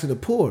give back to the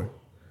poor.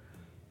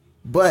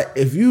 But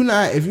if you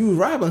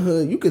Robin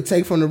Hood, you could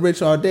take from the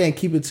rich all day and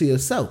keep it to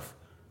yourself.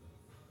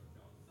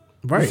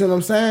 Right. You see what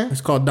I'm saying?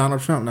 It's called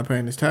Donald Trump not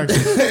paying his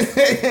taxes.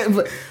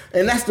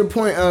 And that's the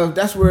point of,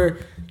 that's where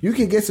you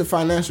can get to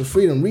financial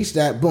freedom, reach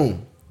that,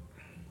 boom.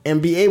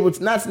 And be able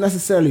to not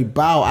necessarily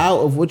bow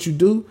out of what you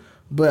do,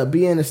 but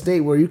be in a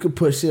state where you could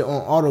put shit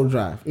on auto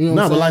drive. You know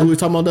what I'm but saying? like we were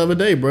talking about the other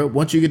day, bro.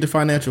 Once you get to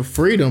financial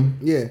freedom,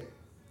 Yeah.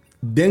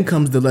 then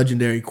comes the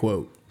legendary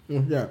quote.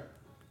 Yeah.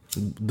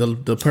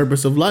 The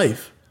purpose of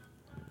life,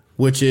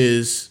 which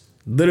is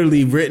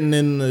literally written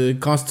in the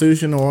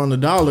Constitution or on the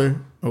dollar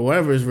or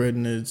wherever it's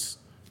written, is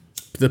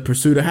the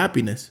pursuit of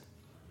happiness.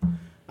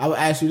 I would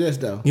ask you this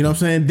though. You know what I'm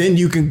saying? Then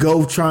you can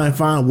go try and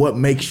find what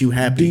makes you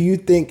happy. Do you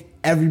think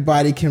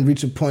everybody can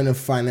reach a point of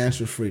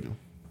financial freedom?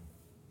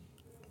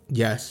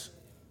 Yes.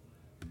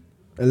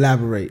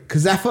 Elaborate.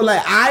 Because I feel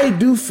like I agree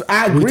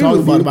We with talked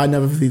you. about it, but I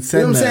never really said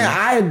You know what I'm saying? that.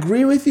 I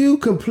agree with you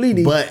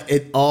completely. But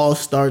it all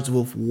starts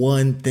with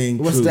one thing.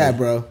 What's truly. that,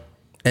 bro?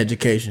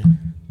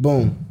 Education.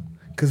 Boom.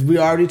 Because we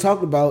already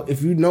talked about,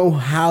 if you know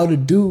how to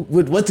do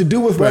what to do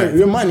with Right.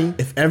 your money.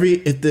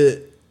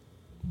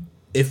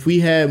 If we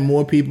had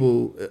more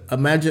people,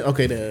 imagine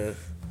the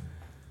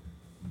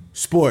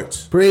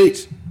sports.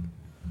 Preach.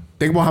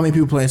 Think about how many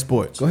people playing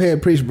sports. Go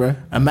ahead, preach, bro.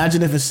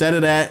 Imagine if instead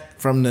of that,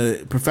 from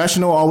the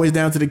professional all the way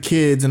down to the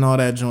kids and all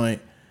that joint,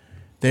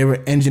 they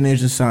were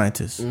engineers and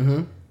scientists.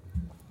 Mm-hmm.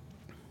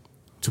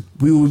 So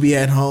we would be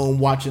at home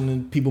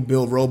watching people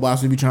build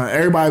robots.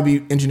 Everybody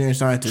would be engineers and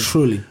scientists.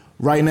 Truly.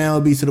 Right now,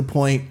 it'd be to the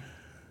point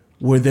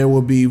where there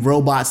will be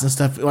robots and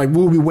stuff. Like, we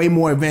will be way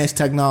more advanced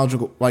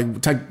technological,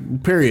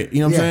 period.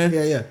 You know what I'm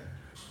saying? Yeah.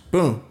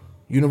 Boom.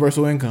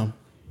 Universal income.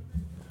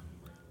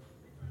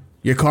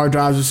 Your car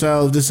drives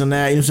itself, this and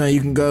that. You know what I'm saying?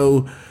 You can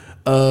go,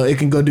 it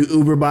can go do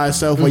Uber by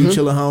itself while you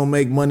chill at home,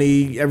 make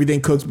money. Everything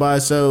cooks by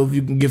itself.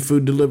 You can get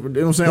food delivered.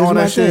 You know what I'm saying? All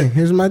that shit.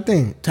 Here's my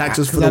thing.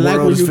 Taxes for the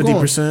world is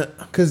 50%.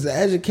 Because the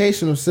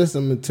educational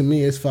system, to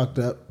me, is fucked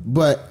up.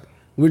 But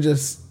we're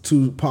just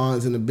two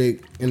pawns in a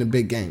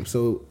big game.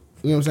 So,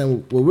 you know what I'm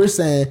saying? What we're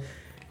saying,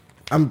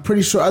 I'm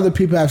pretty sure other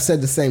people have said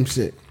the same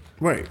shit.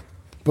 Right.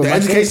 But the my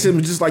education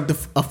is just like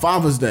a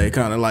Father's Day,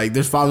 kind of like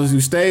there's fathers who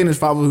stay and there's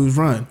fathers who's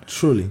run.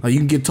 Truly. Like, you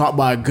can get taught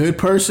by a good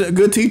person, a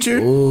good teacher,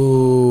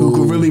 Ooh. who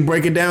can really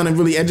break it down and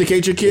really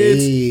educate your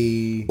kids.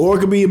 Hey. Or it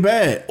could be a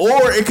bad.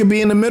 Or it could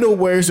be in the middle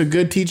where it's a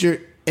good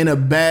teacher and a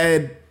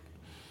bad.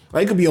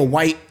 Like, it could be a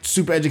white,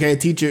 super educated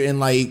teacher in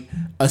like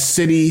a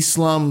city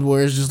slum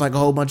where it's just like a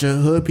whole bunch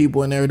of hood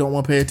people in there who don't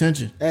want to pay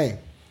attention. Hey.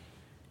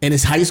 And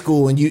it's high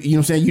school, and you know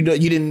what I'm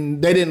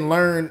saying? They didn't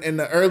learn in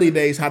the early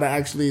days how to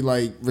actually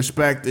like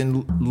respect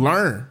and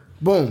learn.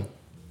 Boom.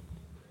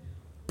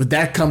 But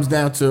that comes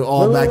down to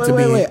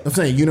being. I'm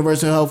saying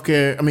universal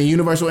healthcare. I mean,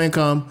 universal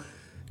income.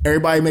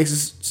 Everybody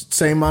makes the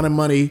same amount of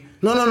money.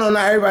 No. Not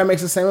everybody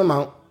makes the same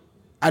amount.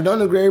 I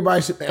don't agree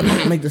everybody should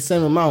make the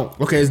same amount.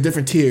 Okay, it's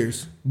different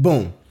tiers.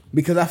 Boom.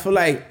 Because I feel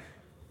like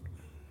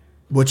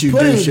What you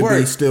do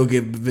should still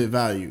give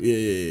value.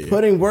 Yeah.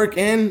 putting work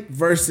in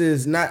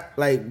versus not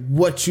like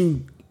what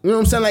you know what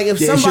I'm saying? Like, if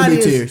Yeah, somebody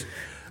it should be is, tiers.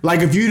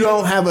 Like, if you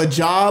don't have a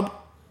job,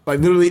 like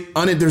literally,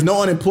 there's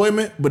no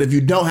unemployment, but if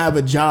you don't have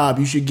a job,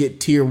 you should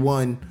get tier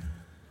 1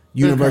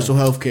 universal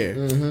health care.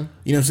 Mm-hmm. You know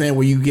what I'm saying?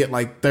 Where you get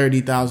like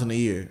 $30,000 a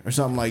year or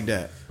something like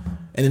that.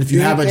 And then if you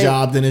have a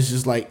job, then it's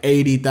just like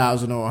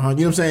 80,000 or 100.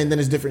 You know what I'm saying? Then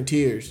it's different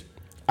tiers.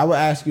 I would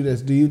ask you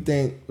this: do you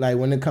think, like,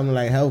 when it comes to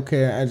like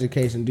healthcare and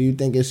education, do you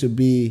think it should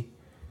be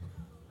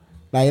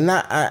like and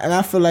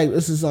I feel like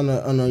this is on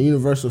a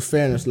universal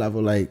fairness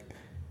level. Like,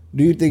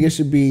 do you think it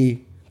should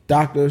be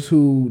doctors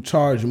who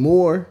charge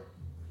more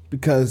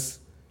because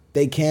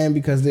they can,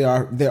 because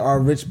there are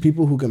rich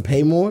people who can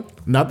pay more?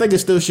 No, I think it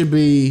still should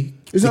be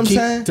You know what I'm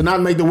saying? To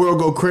not make the world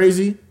go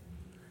crazy.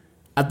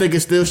 I think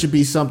it still should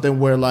be something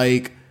where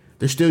like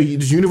there's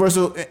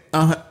universal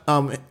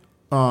income,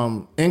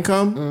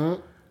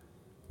 Mm-hmm.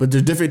 but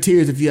there's different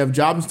tiers if you have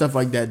jobs and stuff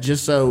like that.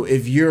 Just so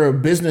if you're a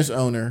business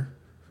owner,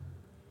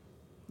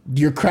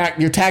 your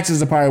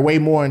taxes are probably way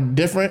more and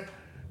different,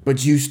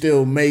 but you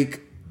still make,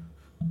 you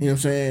know what I'm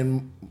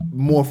saying,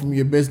 more from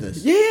your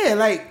business. Yeah,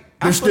 like,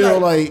 You're still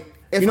like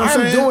if you know what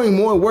I'm saying? doing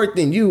more work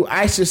than you,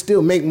 I should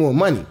still make more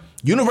money.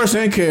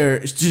 Universal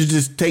income is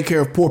just take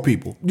care of poor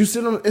people. You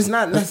see them? It's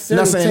not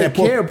necessarily Not saying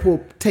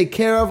take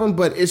care of them,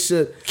 but it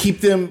should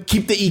keep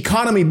the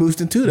economy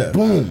boosting too, though.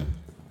 boom.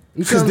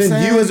 Because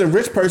then you, as a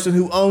rich person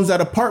who owns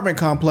that apartment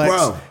complex,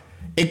 Bro,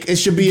 it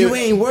should be you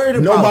ain't worried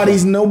about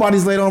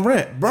nobody's late on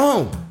rent,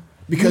 bro,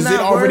 because it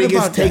already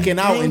gets taken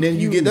out, and then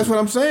you get. That's what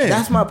I'm saying.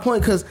 That's my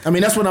point. Because I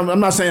mean, that's what I'm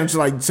not saying. Just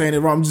like saying it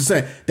wrong. I'm just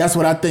saying that's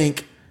what I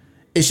think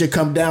it should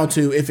come down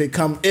to.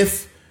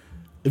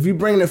 If you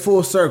bring it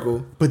full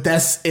circle, but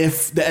that's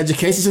if the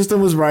education system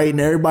was right and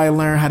everybody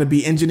learned how to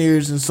be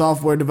engineers and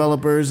software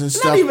developers and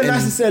stuff. not even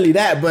necessarily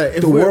that, but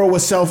if the world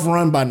was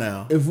self-run by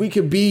now. If we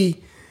could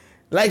be,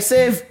 like,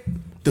 say if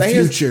the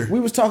future. We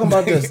was talking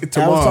about this.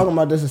 I was talking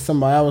about this with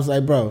somebody. I was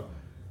like, bro,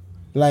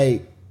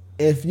 like,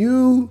 if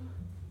you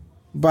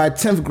by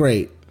 10th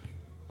grade,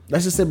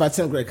 let's just say by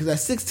 10th grade, because at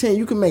 16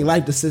 you can make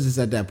life decisions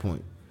at that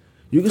point.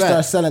 You can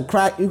start selling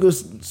crack. You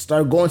can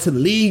start going to the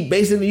league.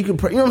 Basically, you can,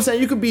 you know what I'm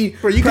saying? You could be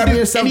prepping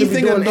yourself to be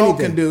doing anything. Adult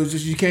can do is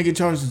just you can't get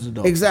charged as an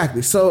adult.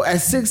 Exactly. So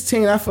at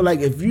 16, I feel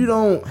like if you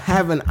don't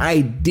have an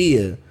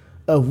idea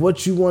of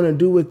what you want to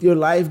do with your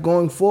life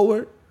going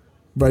forward,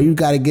 bro, you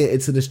got to get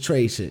into this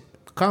trade shit.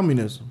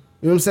 Communism.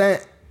 You know what I'm saying?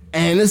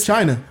 And it's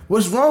China.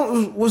 What's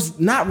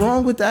not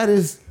wrong with that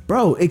is,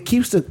 bro, it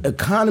keeps the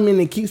economy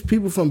and it keeps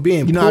people from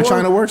being You know poor. how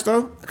China works,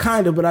 though?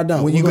 Kind of, but I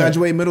don't. When you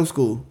graduate middle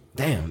school.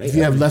 Damn. If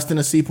you have less than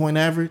a C point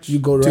average, you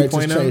go right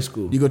to trade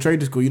school. You go trade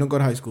to school. You don't go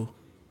to high school.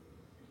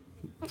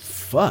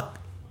 Fuck.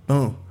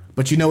 Boom.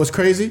 But you know what's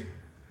crazy?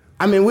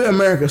 I mean, we're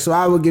America, so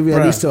I would give you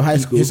at least till high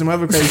school. Here's some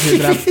other crazy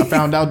shit that I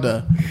found out,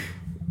 though.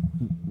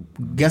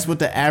 Guess what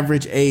the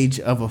average age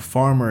of a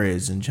farmer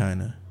is in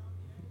China?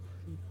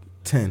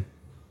 10.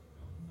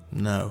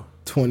 No.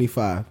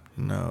 25.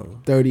 No.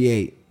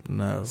 38.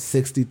 No.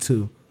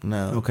 62.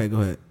 No. Okay,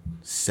 go ahead.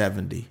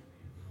 70.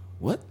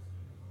 What?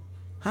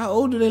 How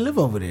old do they live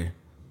over there?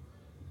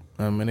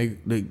 I mean,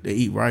 they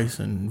eat rice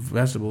and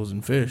vegetables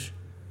and fish. You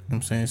know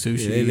what I'm saying?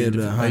 Sushi. Yeah, they live to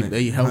 100, they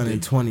eat healthy.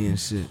 120 and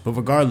shit. But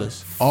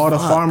regardless, all the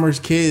farmers'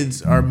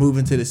 kids are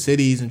moving to the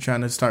cities and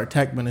trying to start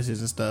tech businesses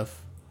and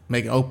stuff,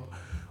 making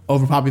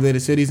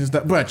overpopulated cities and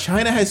stuff. Bro,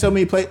 China has so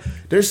many places.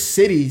 There's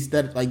cities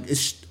that like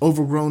it's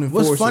overgrown in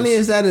What's funny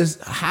is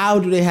how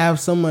do they have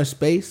so much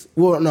space?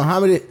 Well, no,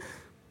 how many?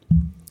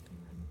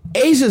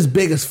 Asia's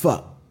big as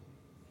fuck.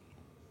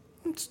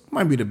 It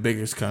might be the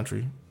biggest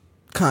country.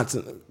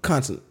 Continent,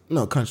 right?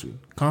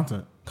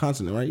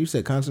 You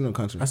said continent or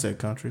country? I said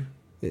country.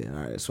 Yeah,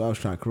 all right. So I was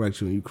trying to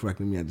correct you, and you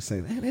corrected me at the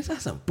same time. Man,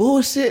 that's some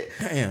bullshit.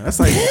 Damn, that's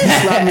like you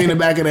slap me in the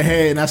back of the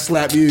head and I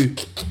slap you.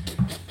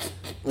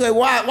 Like,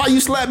 why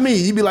you slap me?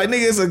 You be like,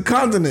 nigga, it's a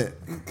continent.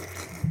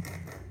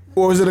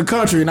 Or is it a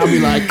country? And I'll be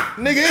like,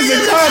 nigga, it's a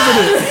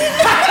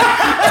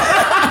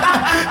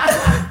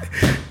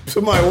continent.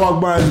 Somebody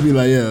walk by and be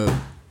like, yo.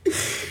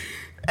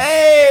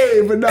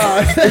 Hey, but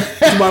nah.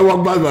 Somebody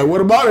walk by and be like,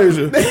 what about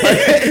Asia?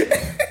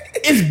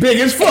 It's big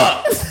as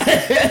fuck.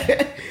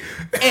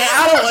 And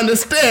I don't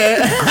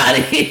understand how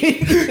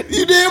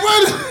you did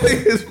what?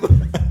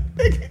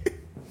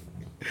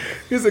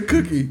 It's a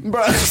cookie.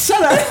 Bro,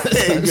 shut up.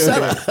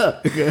 Shut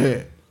up. Go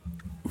ahead.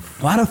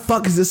 Why the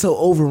fuck is it so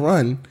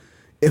overrun?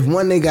 If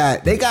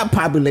they got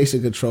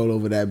population control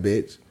over that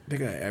bitch. They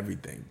got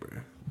everything,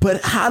 bro.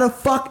 But how the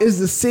fuck is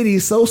the city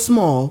so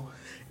small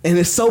and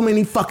there's so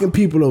many fucking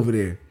people over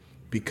there?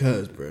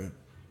 Because, bro,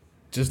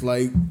 just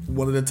like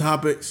one of the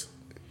topics.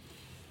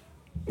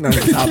 Not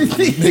the topic.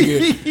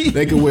 Nigga,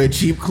 they can wear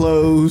cheap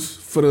clothes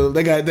for the.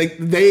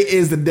 They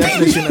is the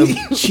definition of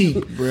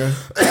cheap, bro.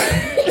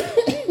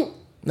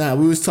 Nah,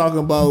 we was talking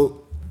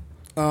about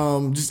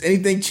just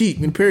anything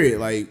cheap in period.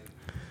 Like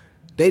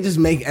they just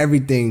make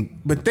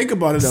everything. But think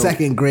about it though.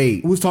 Second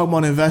grade. We was talking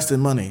about investing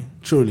money.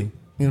 Truly. You know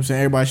what I'm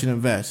saying? Everybody should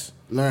invest.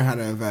 Learn how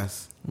to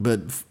invest.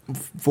 But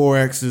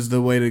Forex is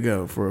the way to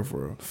go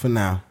for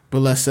now. But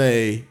let's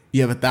say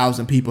you have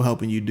 1,000 people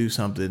helping you do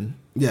something.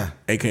 Yeah.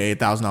 AKA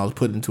 $1,000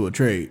 put into a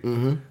trade.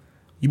 Mm-hmm.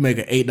 You make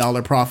an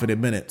 $8 profit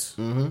in minutes.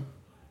 Mm-hmm.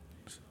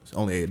 It's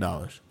only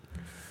 $8.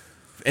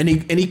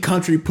 Any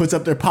country puts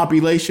up their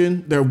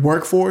population, their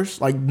workforce,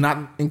 like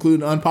not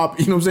including you know what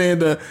I'm saying,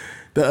 the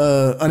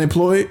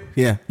unemployed.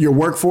 Yeah. Your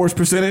workforce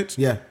percentage.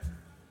 Yeah.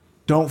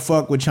 Don't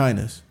fuck with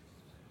China's.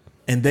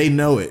 And they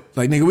know it.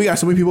 Like, nigga, we got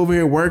so many people over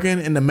here working,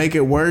 and to make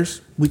it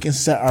worse, we can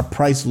set our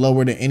price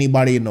lower than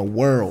anybody in the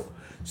world.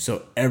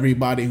 So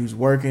everybody who's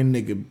working,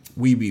 nigga,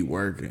 we be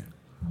working.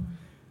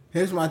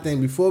 Here's my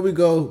thing. Before we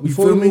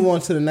move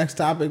on to the next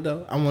topic,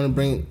 though, I want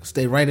to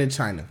stay right in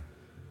China.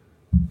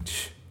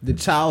 The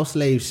child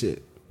slave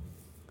shit.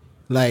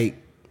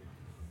 Like,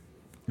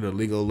 the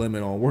legal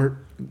limit on work,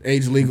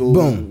 age legal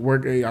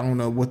work. I don't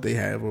know what they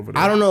have over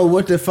there. I don't know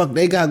what the fuck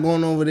they got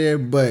going over there,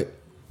 but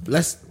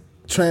let's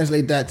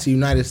translate that to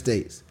United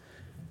States.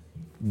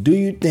 Do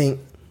you think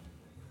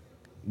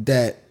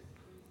that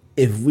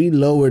if we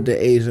lowered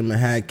the age and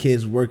had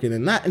kids working,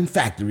 and not in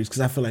factories,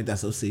 because I feel like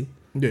that's OC.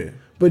 Yeah.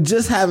 But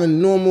just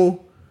having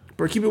normal.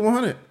 Bro, keep it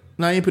 100.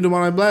 Now you put them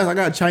on my blast. I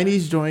got a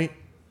Chinese joint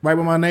right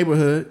by my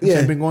neighborhood. Yeah.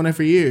 I've been going there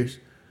for years.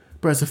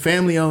 Bro, it's a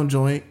family owned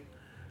joint.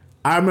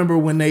 I remember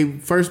when they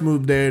first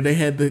moved there, they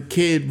had the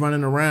kid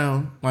running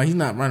around. Like, he's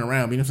not running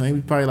around, but you know what I'm saying?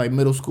 He was probably like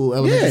middle school,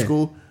 elementary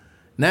school.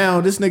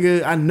 Now, this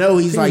nigga, I know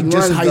he's like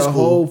just high school. The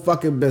whole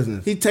fucking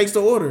business. He takes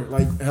the order.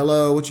 Like,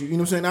 hello, what you know what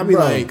I'm saying? I'll be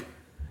like,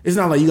 it's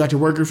not like you got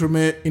your workers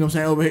permit, you know what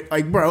I'm saying? Over here,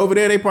 like, bro, over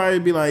there, they probably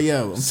be like,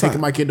 yo, I'm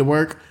taking my kid to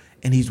work,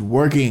 and he's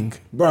working.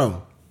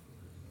 Bro.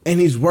 And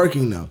he's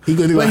working, though. He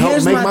gonna like,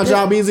 help make my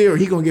job easier, or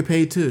he gonna get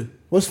paid, too.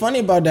 What's funny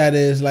about that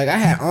is, like, I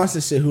had aunts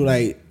and shit who,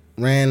 like,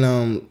 ran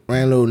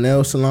little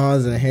nail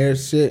salons and hair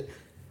shit.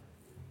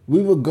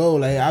 We would go,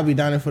 like, I'd be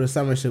down there for the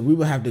summer shit. We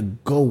would have to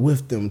go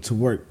with them to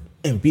work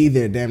and be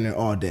there damn near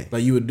all day.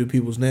 Like, you would do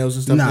people's nails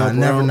and stuff? Nah,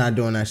 never not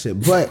doing that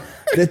shit. But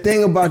the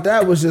thing about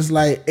that was just,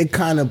 like, it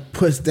kind of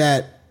puts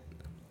that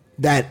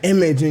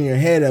image in your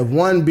head of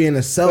one being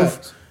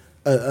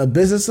a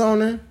business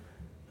owner,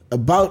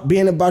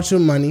 about your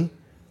money,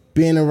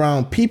 being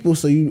around people.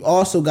 So you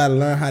also got to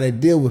learn how to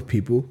deal with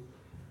people.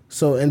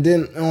 So, and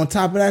then on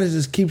top of that, it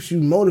just keeps you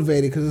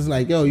motivated because it's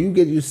like, yo, you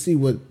get to see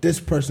what this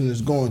person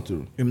is going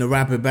through. And to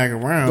wrap it back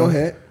around, go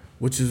ahead.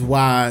 Which is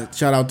why,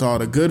 shout out to all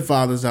the good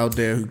fathers out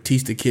there who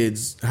teach the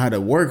kids how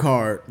to work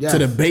hard to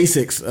the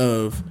basics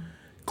of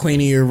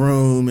cleaning your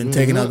room and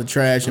taking out the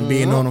trash and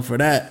being on them for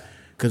that.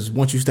 Because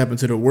once you step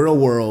into the real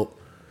world,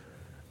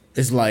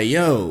 it's like,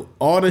 yo,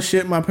 all the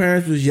shit my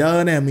parents was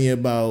yelling at me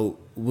about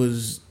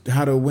was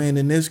how to win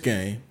in this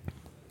game.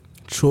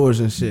 Chores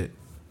and shit.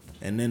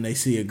 And then they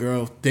see a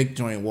girl thick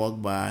joint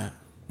walk by,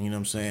 you know what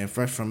I'm saying,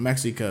 fresh from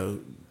Mexico.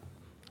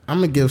 I'm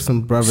going to give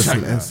some brothers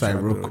some insight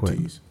real quick.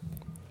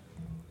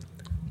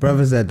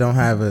 Brothers that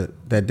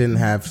didn't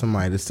have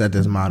somebody to set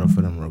this model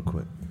for them real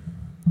quick.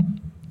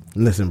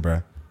 Listen,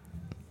 bruh.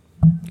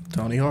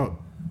 Tony Hawk.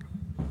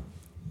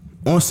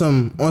 On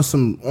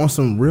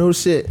some real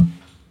shit.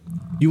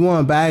 You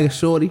want a bag of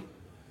shorty?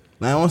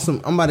 Like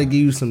I'm about to give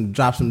you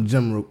drop some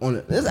gem on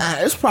it.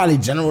 It's probably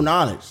general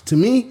knowledge. To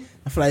me,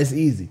 I feel like it's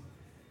easy.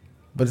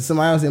 But to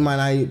somebody else,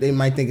 they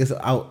might think it's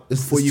out.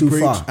 It's too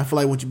far. I feel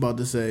like what you're about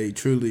to say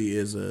truly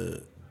is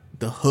the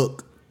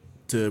hook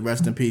to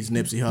rest in peace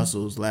Nipsey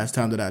Hussle's Last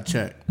Time That I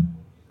Checked.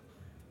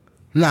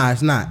 Nah,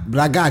 it's not.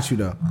 But I got you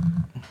though.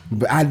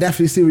 But I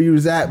definitely see where you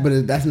was at.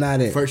 But that's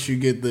not it. First you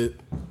get the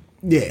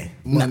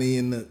money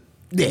and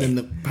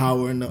the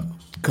power and the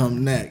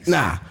come next.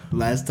 Nah.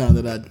 Last time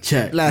that I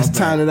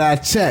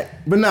checked.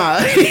 But nah.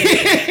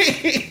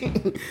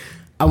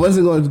 I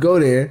wasn't going to go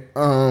there.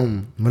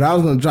 But I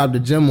was going to drop the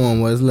gem on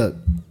was, look.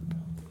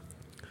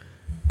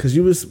 Because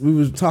we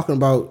was talking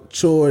about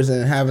chores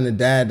and having a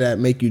dad that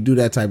make you do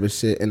that type of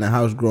shit in the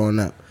house growing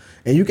up.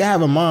 And you can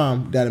have a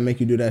mom that'll make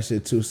you do that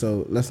shit too.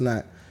 So let's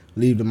not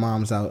leave the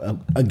moms out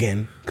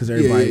again. Because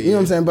everybody, you know what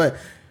I'm saying? But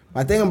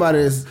my thing about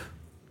it is,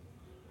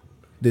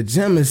 the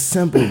gym is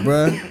simple,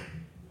 bruh.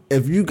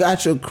 If you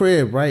got your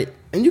crib, right?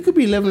 And you could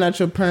be living at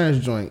your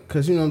parents' joint.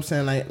 Because, you know what I'm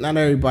saying? Like, not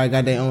everybody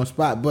got their own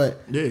spot.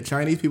 But yeah,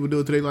 Chinese people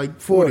do it today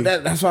like 40.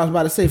 That's what I was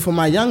about to say. For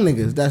my young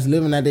niggas that's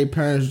living at their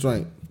parents'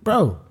 joint.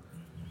 Bro,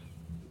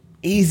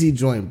 easy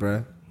joint,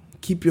 bruh.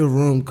 Keep your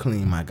room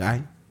clean, my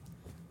guy.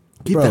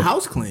 Keep the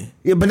house clean.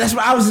 Yeah, but that's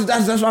what I was.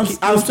 That's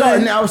what I was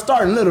starting. I was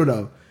starting little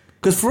though.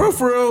 Cause for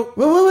real.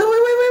 Wait.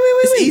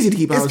 It's easy to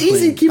keep a house clean. It's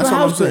easy to keep a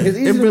house clean.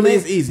 It really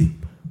is easy.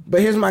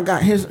 But here's my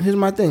guy. Here's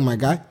my thing, my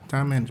guy.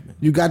 Time management.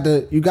 You got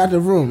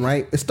the room,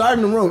 right? It's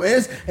starting the room.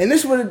 And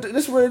this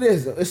what it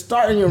is. It's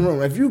starting your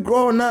room. If you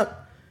growing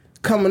up,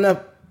 coming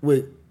up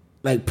with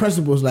like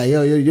principles like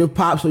your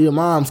pops or your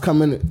mom's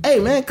coming. Hey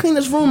man, clean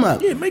this room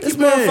up. Yeah, make this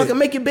your bed. Motherfucker,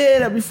 make your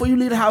bed up before you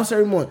leave the house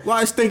every morning.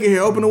 Why it's stinking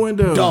here? Open the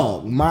window.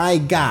 Dog, my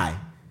guy.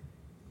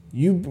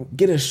 You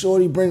get a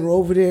shorty, bring her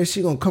over there.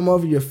 She gonna come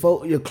over. Your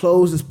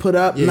clothes is put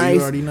up nice.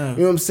 You already know. You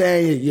know what I'm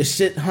saying? Your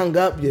shit hung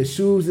up. Your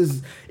shoes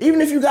is even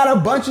if you got a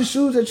bunch of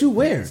shoes that you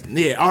wear.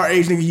 Yeah, our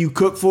age nigga, you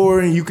cook for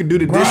and you can do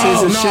the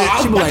dishes and shit.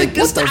 I was like,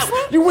 what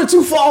the? You went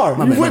too far.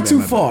 You went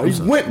too far.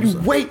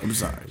 I'm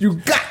sorry. You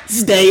got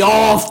stay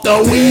off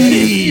the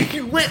weed.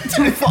 You went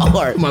too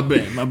far. My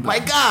bad. My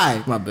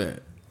guy. My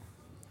bad.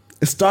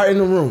 Start in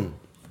the room.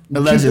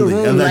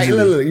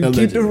 Allegedly. You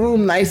keep the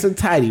room nice and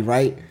tidy,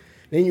 right?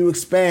 Then you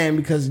expand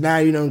because now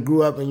you done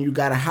grew up and you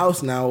got a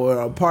house now or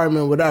an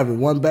apartment, whatever,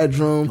 1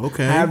 bedroom.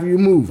 Okay. However you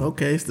move.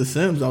 Okay, it's the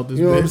Sims out this.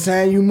 You know what I'm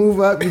saying? You move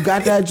up, you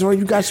got that joint,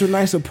 you got your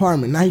nice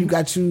apartment. Now you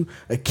got you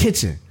a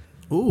kitchen.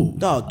 Ooh,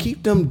 dog,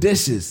 keep them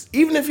dishes.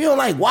 Even if you don't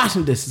like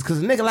washing dishes,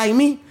 because a nigga like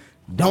me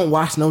don't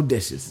wash no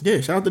dishes.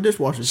 Yeah, shout out to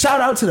dishwashers. Shout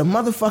out to the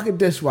motherfucking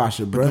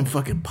dishwasher, bro. Them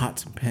fucking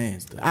pots and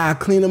pans, though. I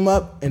clean them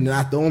up and then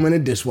I throw them in the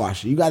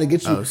dishwasher. You got to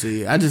get you. Oh,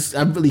 see, I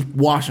really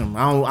wash them.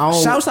 I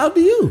don't. Shouts out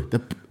to you.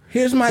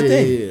 Here's my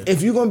thing. Yeah.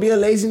 If you're gonna be a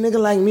lazy nigga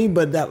like me,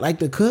 but that like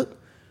to cook,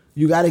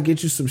 you gotta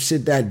get you some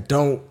shit that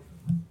don't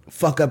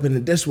fuck up in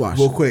the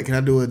dishwasher. Real quick, can I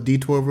do a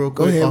detour real quick?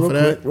 Go ahead, off of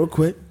that? real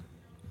quick.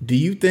 Do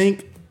you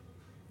think,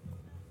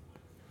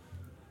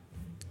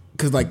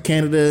 because like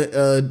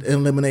Canada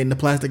eliminating the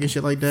plastic and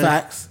shit like that?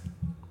 Facts.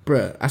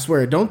 Bruh, I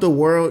swear, don't the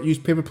world use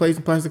paper plates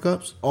and plastic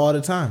cups? All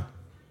the time.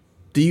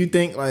 Do you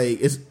think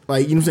like it's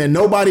like, you know what I'm saying,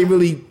 nobody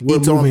really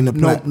eats on no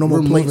more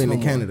we're plates moving no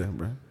to Canada,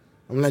 bro.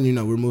 I'm letting you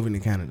know we're moving to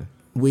Canada.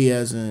 We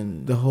as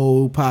in the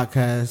whole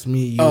podcast, me,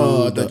 you,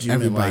 I thought you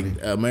everybody.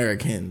 meant like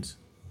Americans.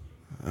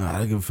 I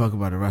don't give a fuck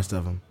about the rest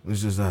of them.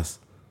 It's just us.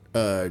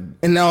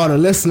 And all the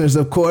listeners,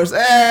 of course.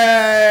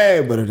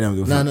 Hey, but they don't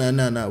give a fuck.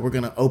 No. We're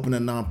gonna open a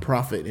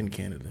nonprofit in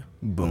Canada.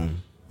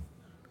 Boom.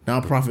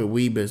 Nonprofit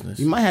weed business.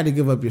 You might have to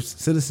give up your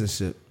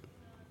citizenship.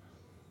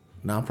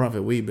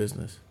 Nonprofit weed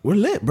business. We're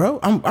lit, bro.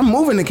 I'm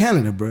moving to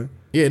Canada, bro.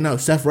 Yeah, no.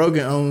 Seth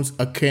Rogen owns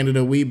a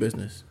Canada weed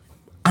business.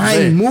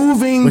 I'm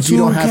moving to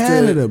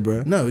Canada,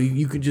 bro. No,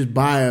 you could just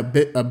buy a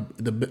bit of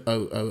you know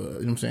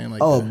what I'm saying? Like,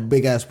 a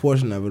big ass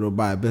portion of it, or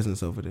buy a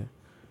business over there.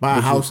 Buy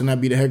a house and that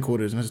be the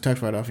headquarters, and that's a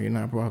tax write off for your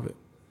nonprofit.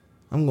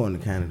 I'm going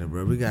to Canada,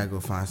 bro. We gotta go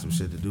find some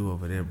shit to do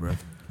over there, bro.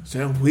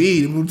 Sell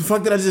weed. What the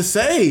fuck did I just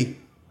say?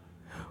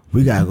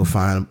 we gotta go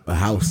find a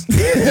house.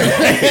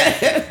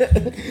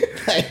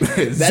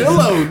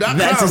 Zillow.com.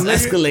 That just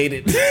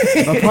escalated.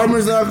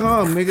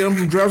 Apartments.com, nigga. I'm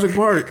from Jurassic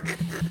Park.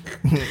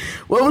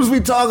 What was we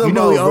talking You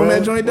know about? we own bro?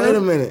 that joint, though? Wait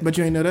a minute. But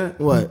you ain't know that?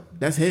 What?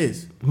 That's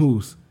his.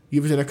 Whose?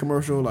 You ever see that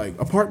commercial like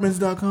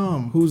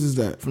apartments.com? Whose is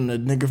that? From the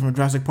nigga from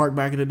Jurassic Park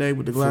back in the day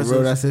with the For glasses?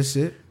 real, that's his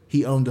shit.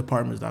 He owned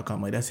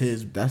apartments.com. Like that's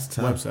his That's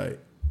tough. website.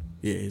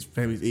 Yeah, his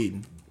family's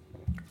eating.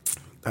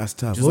 That's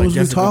tough. Just What like was we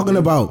Jessica talking Biel.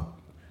 about?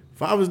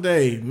 Father's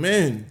Day,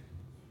 men.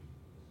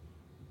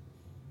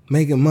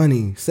 Making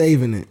money,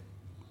 saving it.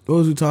 What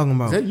was we talking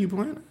about? Is that you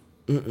playing?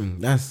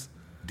 That's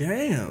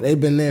Damn. they've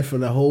been there for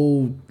the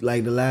whole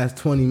like the last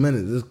 20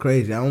 minutes. It's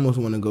crazy. I almost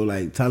want to go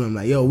like tell them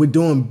like, yo, we're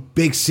doing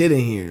big shit in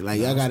here. Like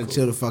y'all gotta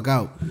chill the fuck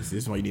out. This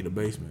is why you need a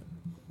basement.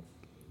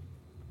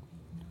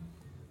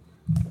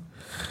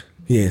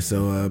 Yeah.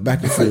 So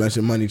back to Free Lunch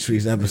and Money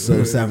Trees,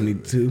 episode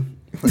 72.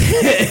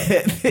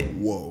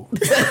 Whoa.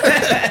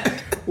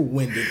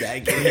 When did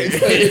that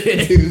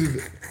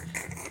get?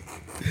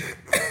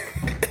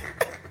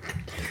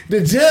 The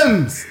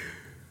gyms.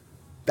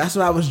 That's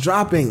what I was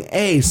dropping.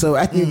 Hey, so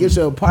after you get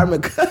your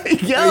apartment, just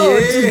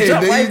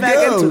jump right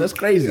back into it. That's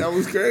crazy. That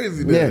was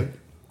crazy. Yeah. Man.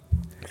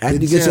 After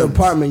The you get your gyms.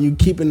 apartment, you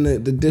keeping the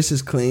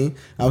dishes clean.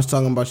 I was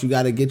talking about you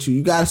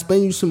gotta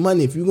spend you some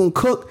money. If you gonna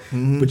cook,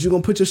 but you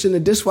gonna put your shit in the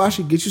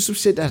dishwasher, get you some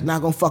shit that's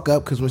not gonna fuck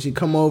up. Cause when she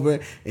come over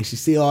and she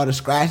see all the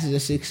scratches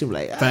and shit, she be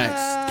like,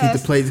 Facts. Keep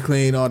the plates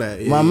clean, all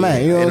that. My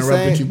man, you know what I'm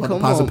Interrupted saying? you about Come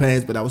the pots on. and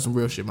pans, but that was some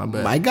real shit. My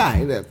bad. my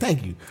guy. Yeah,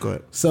 thank you. Go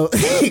ahead. So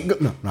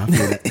no, I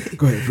feel that.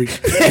 Go ahead, freak.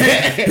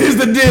 Here's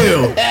the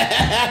deal.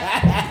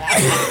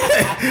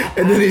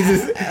 And then he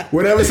just,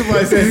 whatever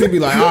somebody says, he'd be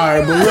like, all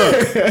right, but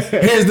look,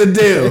 here's the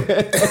deal.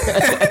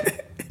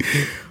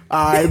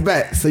 All right,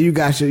 bet. So you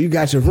got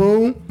your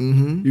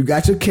room, you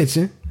got your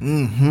kitchen,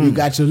 you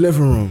got your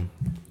living room.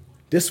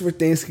 This is where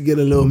things can get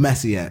a little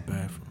messy at.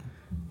 Bathroom.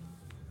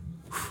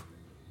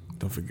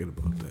 Don't forget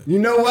about that. You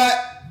know what?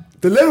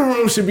 The living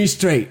room should be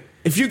straight.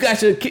 If you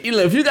got your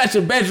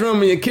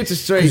bedroom and your kitchen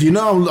straight, Cause you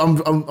know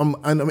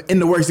I'm in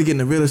the works of getting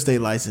a real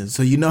estate license,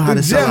 so you know how the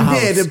to sell a gym,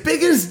 house. yeah, the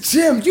biggest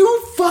gym.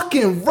 You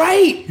fucking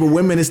right. For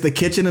women, it's the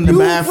kitchen and the You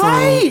bathroom.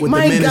 right, With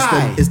my the men,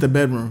 guy. it's the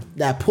bedroom.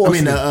 That I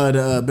porcelain. mean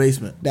the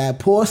basement. That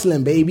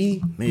porcelain,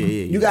 baby. Yeah.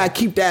 You gotta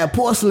keep that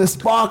porcelain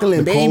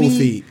sparkling, The baby. cold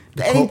feet.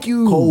 The Thank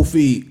you. Cold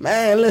feet.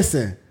 Man,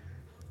 listen.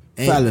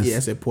 And, Fellas. Yeah, I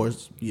said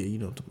porcelain. Yeah, you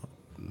know what I'm talking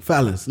about.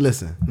 Fellas,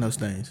 listen. No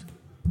stains.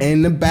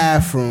 In the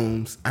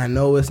bathrooms, I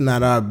know it's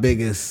not our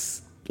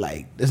biggest,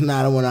 it's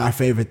not one of our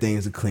favorite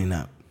things to clean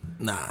up.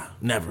 Nah,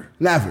 never.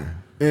 Never.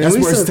 And That's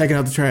we where it's some- taking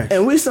out the trash.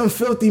 And we some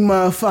filthy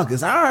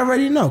motherfuckers. I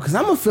already know, because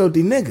I'm a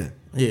filthy nigga.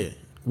 Yeah.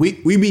 We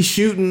be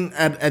shooting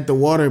at the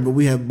water, but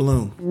we have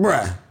bloom.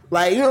 Bruh.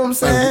 Like, you know what I'm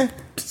saying?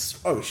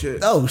 Oh shit.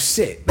 Oh,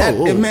 shit. That,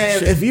 Oh, man,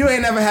 shit. if you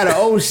ain't never had an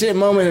old shit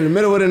moment in the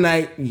middle of the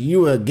night,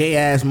 you a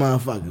gay-ass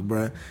motherfucker,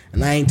 bruh.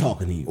 And I ain't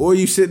talking to you. Or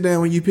you sit down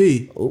when you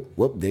pee. Oh,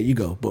 whoop, there you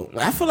go. Boom.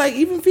 I feel like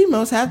even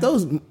females have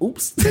those.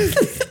 Oops.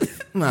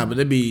 Nah, but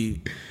they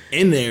be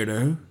in there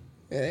though.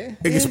 Yeah.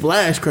 It can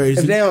splash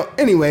crazy. If they don't,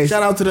 anyways.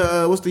 Shout out to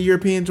the what's the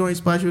European joint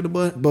splash with the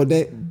butt?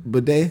 Bidet.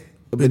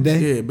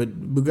 Yeah, but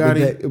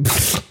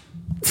Bugatti.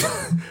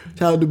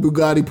 Shout out to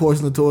Bugatti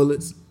porcelain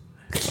toilets.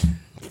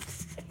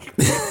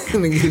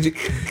 Nigga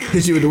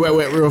hit you with the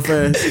wet real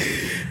fast.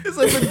 It's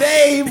a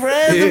bidet,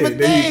 bruh. It's a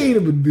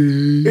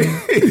bidet.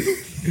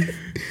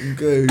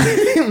 Okay.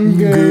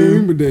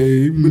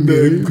 Bidet.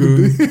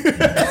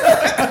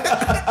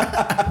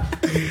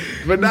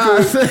 But nah,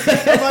 I'm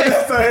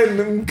saying,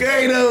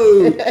 okay,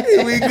 though.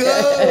 Here we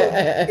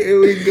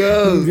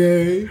go.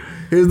 Okay.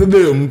 Here's the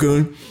deal,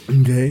 okay.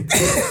 Okay.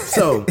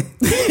 So,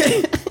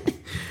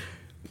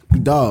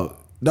 dog.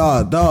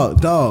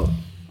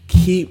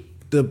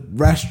 Keep the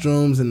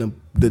restrooms and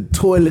the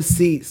toilet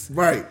seats.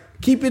 Right.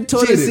 Keep your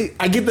toilet seat.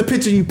 I get the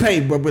picture you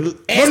paint, but No,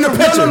 ask the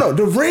picture. no.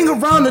 The ring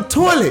around the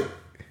toilet.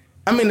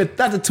 I mean, not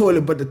the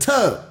toilet, but the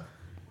tub.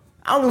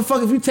 I don't give a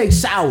fuck if you take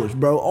showers,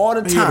 bro, all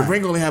the time. Yeah, the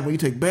ring only happen when you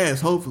take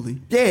baths,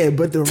 hopefully. Yeah,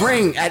 but the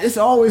ring, it's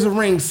always a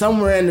ring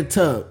somewhere in the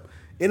tub.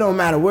 It don't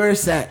matter where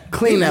it's at.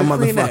 Clean that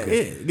motherfucker.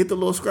 Yeah, get the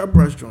little scrub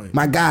brush joint.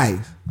 My guys,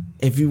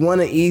 if you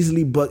want to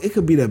easily book, it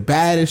could be the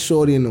baddest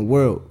shorty in the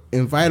world.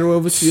 Invite her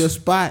over to your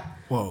spot.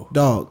 Whoa.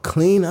 Dog,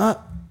 clean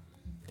up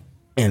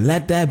and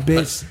let that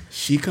bitch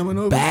She coming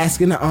over? bask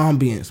in the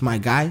ambience, my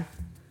guy.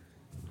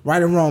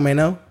 Right or wrong, man,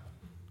 no?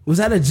 Was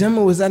that a gym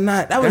or was that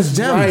not? That was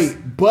That's gems.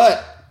 right,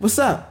 but What's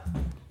up?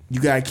 you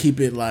gotta keep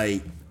it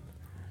like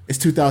it's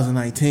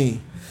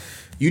 2019.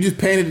 You just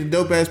painted a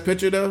dope ass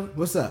picture though,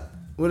 What's up?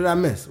 What did I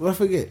miss? What did I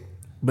forget?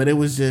 but it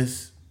was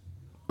just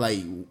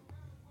like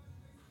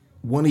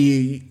one of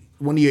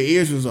your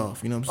ears was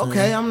off. You know what I'm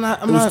saying? Okay, I'm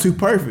not. it was too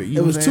perfect. You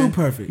It know was what I'm too saying?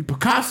 perfect. You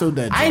Picasso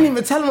that. I ain't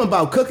even tell him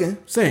about cooking.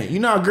 saying. You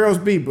know how girls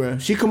be, bro.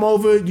 She come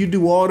over, you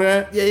do all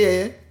that.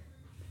 Yeah.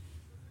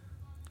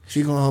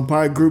 She gonna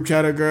probably group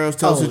chat her girls,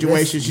 tell Oh,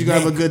 situations. that's- She gonna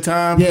have a good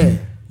time. Yeah.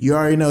 You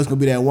already know it's gonna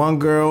be that one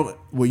girl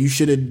where you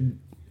should have.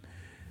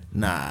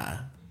 Nah,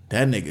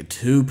 that nigga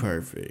too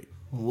perfect.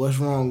 What's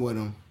wrong with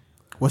him?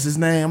 what's his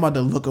name? I'm about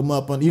to look him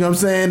up on. You know what I'm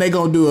saying? They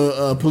gonna do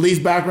a police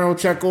background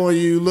check on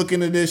you, look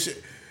into this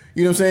shit.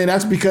 You know what I'm saying?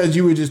 That's because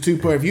you were just too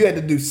poor. If you had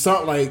to do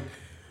something like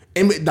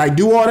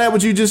do all that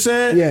what you just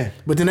said, yeah.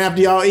 But then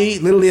after y'all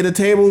eat, literally at the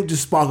table,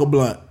 just spark a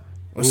blunt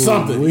or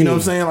something. You know what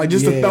I'm saying? Like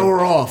just to throw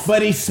her off.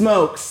 But he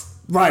smokes,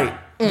 right?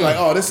 Like,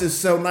 oh, this is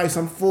so nice.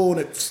 I'm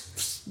full.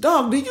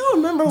 Dog, do you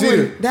remember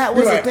when that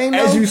was a thing?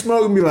 As you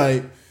smoke, and be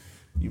like,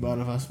 you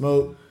mind if I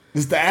smoke?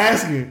 Just to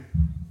ask you.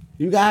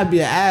 You gotta be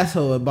an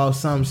asshole about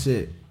some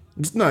shit.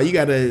 No, you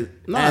gotta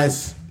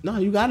ask. No,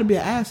 you gotta be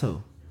an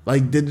asshole.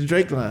 Like did the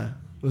Drake line.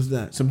 What's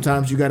that?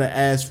 Sometimes you gotta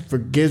ask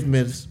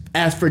forgiveness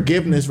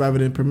rather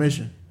than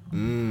permission.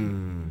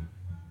 Can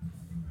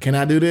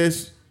I do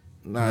this?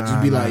 Nah,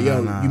 just be like, yo,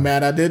 you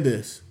mad I did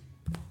this?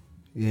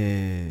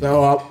 Yeah.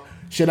 So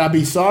should I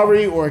be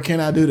sorry or can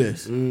I do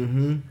this?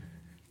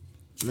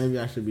 Maybe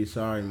I should be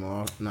sorry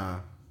more.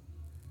 Nah.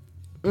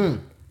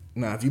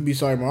 Nah, if you be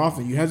sorry more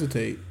often, you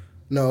hesitate.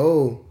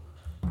 No.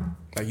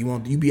 Like you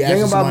be asking.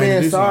 The thing about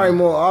being sorry something.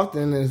 more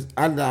often is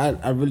I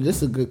really, this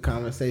is a good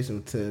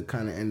conversation to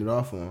kind of end it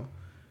off on.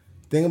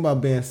 The thing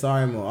about being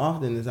sorry more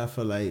often is I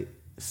feel like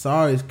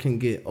sorries can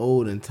get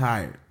old and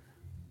tired. You know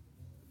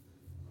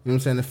what I'm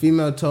saying? The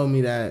female told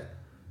me that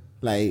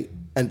like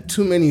and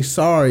too many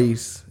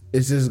sorries,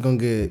 it's just gonna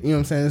get, you know what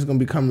I'm saying? It's gonna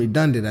become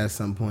redundant at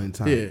some point in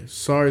time. Yeah,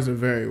 sorries are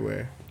very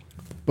rare.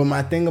 But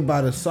my thing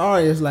about a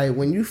sorry is like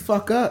when you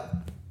fuck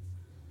up,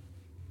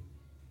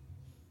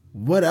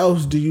 what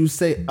else do you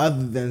say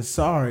other than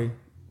sorry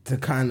to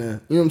kind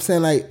of, you know what I'm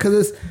saying? Like, cause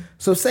it's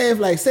so say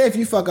if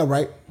you fuck up,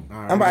 right?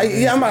 I'm tossing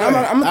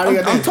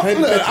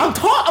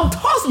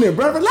it,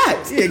 bro.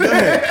 Relax. Yeah, go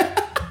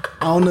ahead.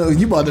 I don't know.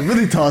 You about to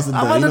really toss it.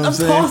 I'm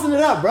tossing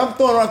it up, bro. I'm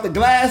throwing it off the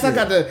glass. Yeah. I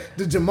got the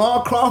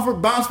Jamal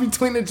Crawford bounce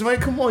between the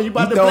joint. Come on, you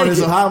about to throwing break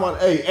it so high. I'm on,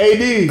 hey,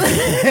 AD.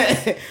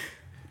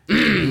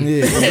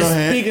 Yeah, go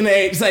ahead. Speaking of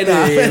age, say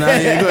nah. Go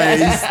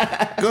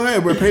ahead. Go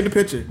ahead, bro. Paint the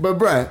picture. But,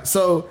 bro,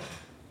 so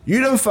you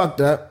done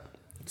fucked up.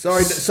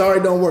 Sorry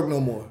don't work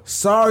no more.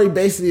 Sorry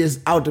basically is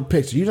out the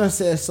picture. You done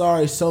said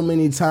sorry so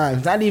many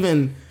times. Not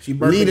even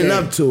leading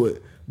up to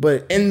it.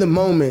 But in the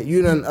moment,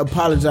 you done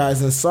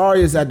apologize. And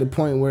sorry is at the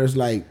point where it's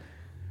like,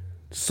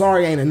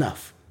 sorry ain't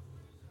enough.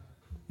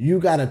 You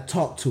got to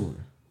talk to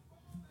her.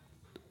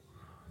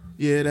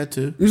 Yeah, that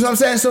too. You know what I'm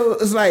saying? So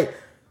it's like...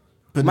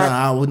 But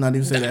I would not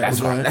even say that. That's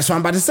why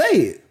I'm about to say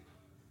it.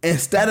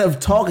 Instead of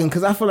talking,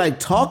 because I feel like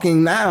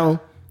talking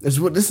now,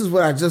 this is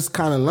what I just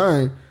kind of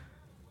learned.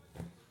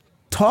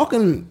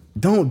 Talking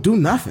don't do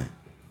nothing.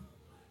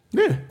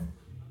 Yeah.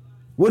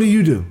 What do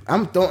you do?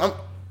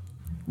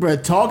 Bro,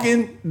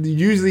 talking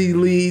usually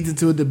leads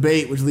into a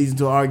debate, which leads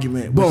into an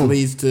argument, which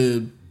leads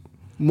to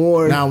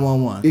more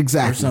 911.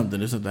 Exactly. Or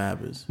something. If something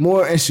happens.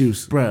 More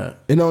issues. Bruh.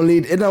 It don't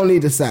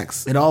lead to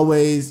sex. It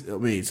always,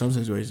 some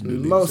situations do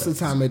lead most to of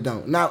the time it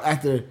don't. Now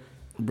after...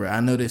 Bruh,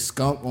 I know this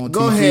skunk on TV.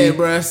 Go ahead,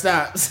 bruh.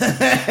 Stop.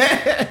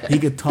 He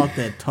could talk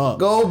that talk.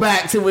 Go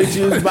back to what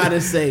you was about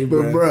to say,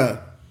 bruh. But bruh,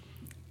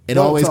 it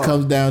always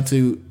comes down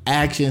to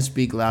actions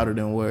speak louder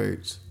than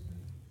words.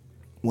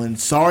 When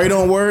sorry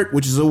don't work,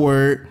 which is a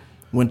word,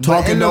 when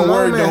talking don't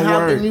work,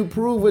 how can you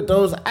prove with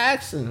those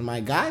actions, my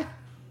guy?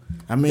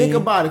 I mean, think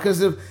about it,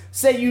 because if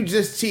say you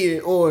just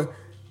cheated, or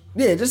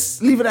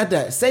just leave it at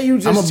that. Say you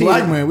just I'm a cheated.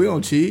 black man. We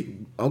don't cheat.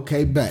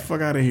 Okay, bet.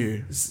 Fuck out of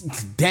here.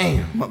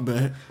 Damn, my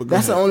bad.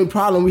 That's the only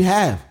problem we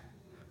have.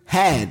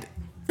 Had.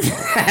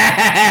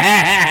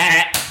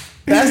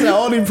 That's the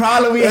only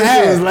problem we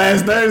had. It was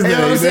last Thursday. You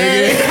know what I'm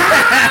saying?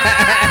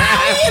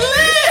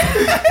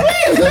 We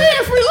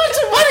live free lunch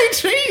and money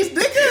trees,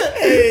 nigga.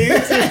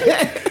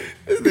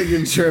 This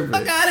nigga tripping.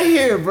 Fuck out of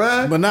here,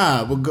 bro. But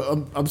nah,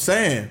 I'm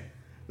saying.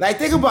 Like,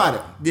 think about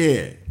it.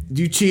 Yeah.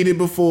 You cheated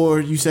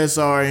before, you said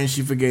sorry and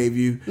she forgave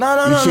you.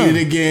 No. You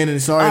cheated again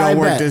and sorry don't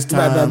work this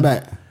time.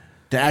 Bet.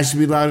 To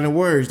actually be louder than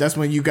words. That's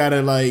when you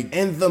gotta like...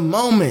 In the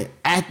moment,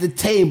 at the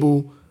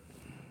table,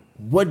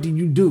 what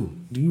do?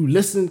 Do you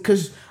listen?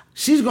 Because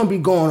she's gonna be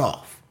going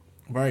off.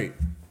 Right.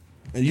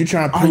 And you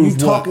trying to prove Are you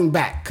talking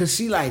back? Because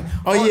she like...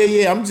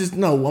 yeah. I'm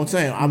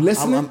saying. I'm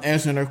listening. I'm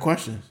answering her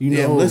questions.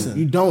 I'm listening.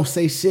 You don't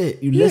say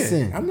shit. You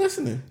listen. I'm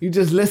listening. You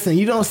just listen.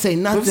 You don't say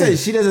nothing. I'm saying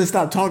she doesn't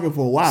stop talking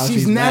for a while.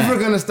 She's never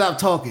going to stop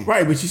talking.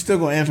 Right, but she's still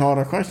going to answer all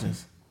her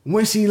questions.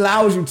 When she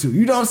allows you to.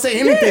 You don't say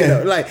anything.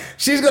 Yeah. Like,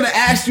 she's going to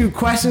ask you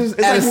questions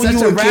it's at like when such you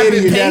a were a rapid kid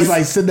and your pace. dad's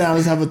like, sit down,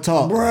 let's have a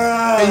talk.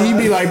 Bruh. And you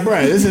be like,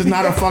 bruh, this is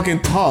not a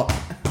fucking talk.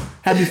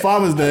 Happy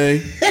Father's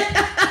Day.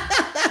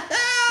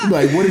 You be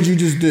like, what did you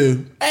just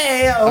do?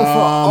 Hey, yo, for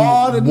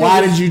all the niggas.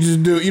 Why did you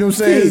just do it? You know what I'm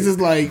saying? It's just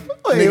like...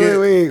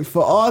 Wait.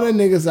 For all the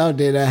niggas out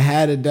there that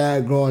had a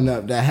dad growing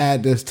up that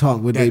had this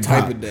talk with their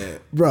type pop. of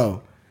dad.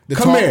 Bro,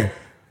 come here.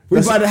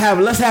 Let's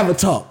have a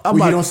talk. You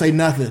don't say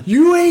nothing.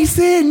 You ain't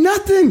saying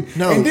nothing.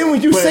 No. And then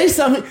when you say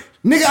something,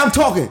 nigga, I'm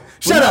talking.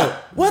 Shut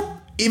up. What?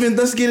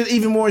 Let's get it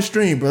even more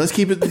extreme, bro. Let's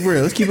keep it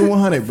real. Let's keep it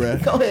 100, bro.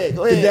 Go ahead.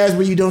 The dads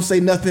where you don't say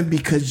nothing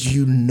because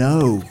you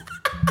know.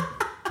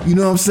 You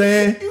know what I'm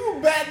saying? You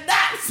better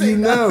not say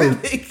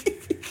nothing.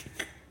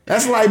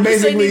 That's like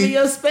basically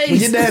your space. when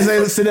your dad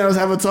says sit down, let's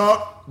have a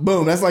talk.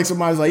 Boom. That's like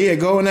somebody's like, yeah,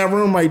 go in that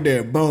room right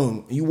there.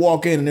 Boom. You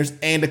walk in and there's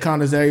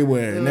anacondas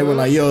everywhere. And they were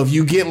like, yo, if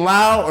you get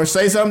loud or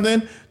say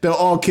something, they'll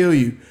all kill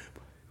you.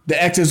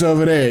 The exit's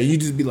over there. You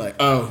just be like,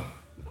 oh.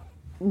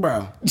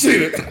 Bro.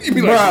 You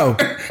be Bro.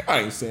 like, I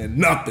ain't saying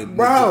nothing.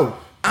 Bro,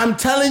 I'm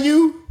telling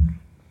you,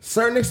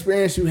 certain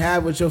experience you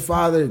have with your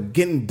father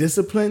getting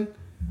disciplined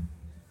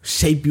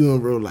shape you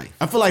in real life.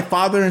 I feel like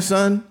father and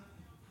son,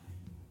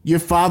 your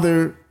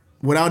father,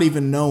 without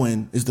even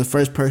knowing, is the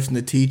first person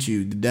to teach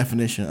you the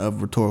definition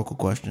of rhetorical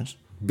questions.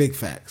 Big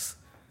facts.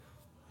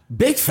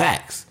 Big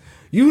facts.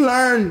 You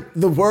learn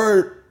the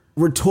word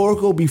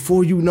rhetorical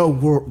before you know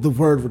the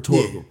word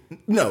rhetorical. Yeah.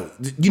 No,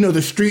 you know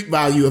the street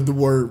value of the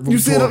word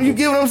rhetorical. You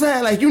get what I'm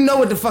saying? Like, you know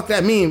what the fuck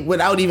that mean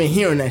without even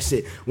hearing that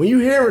shit. When you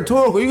hear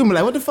rhetorical, you can be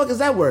like, what the fuck is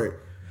that word?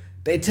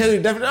 They tell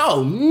you definitely,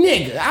 oh,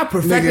 nigga, I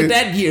perfected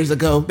that years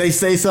ago. They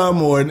say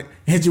something or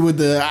hit you with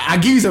the, I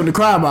give you something to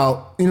cry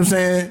about. You know what I'm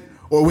saying?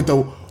 Or with the,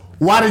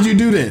 why did you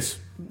do this?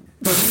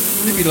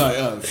 You be like,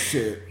 oh,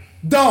 shit.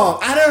 Dog,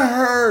 I done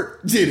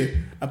heard.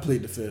 Jitty, I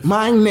plead the fifth.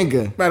 My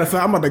nigga. Matter of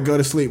fact, I'm about to go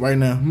to sleep right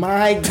now.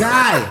 My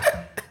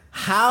guy.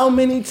 How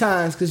many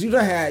times, because you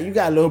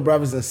got little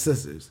brothers and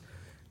sisters.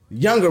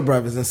 Younger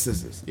brothers and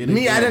sisters.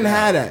 Me, I didn't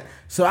have that.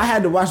 So I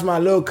had to watch my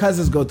little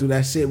cousins go through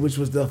that shit, which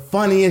was the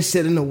funniest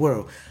shit in the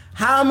world.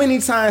 How many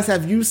times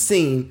have you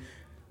seen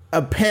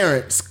a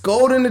parent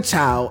scolding the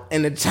child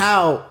and the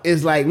child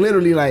is like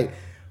literally like,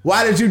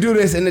 why did you do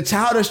this? And the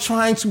child is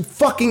trying to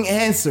fucking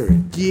answer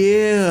it.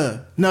 Yeah.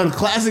 No, the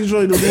classic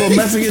joint, the little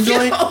Mexican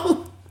joint.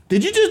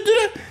 Did you just do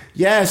that?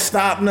 Yeah,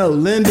 stop. No,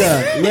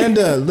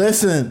 Linda,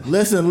 listen,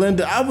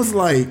 Linda. I was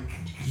like,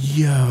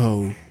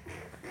 yo.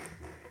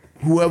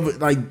 Whoever,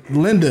 like,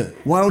 Linda,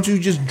 why don't you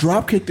just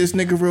drop kick this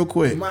nigga real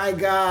quick? My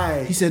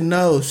guy. He said,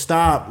 no,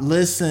 stop,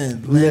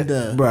 listen,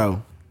 Linda.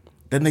 Bro.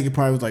 That nigga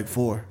probably was like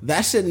 4.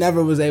 That shit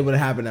never was able to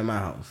happen at my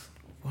house.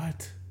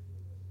 What?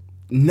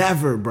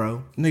 Never,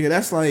 bro. Nigga,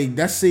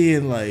 that's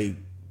seeing, like,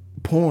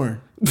 porn.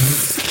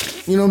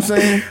 You know what I'm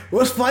saying?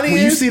 What's funny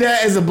when you see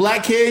that as a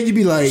black kid, you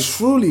be like,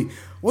 truly.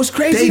 What's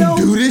crazy, they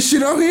do this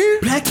shit out here?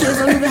 Black kids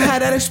don't even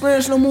have that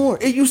experience no more.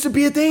 It used to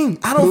be a thing.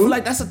 I don't feel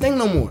like that's a thing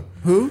no more.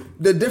 Who?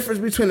 The difference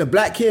between a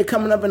black kid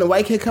coming up and a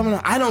white kid coming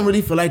up, I don't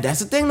really feel like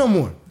that's a thing no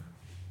more.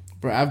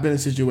 Bro, I've been in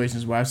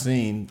situations where I've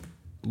seen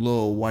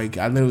little white.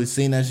 I've literally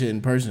seen that shit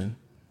in person.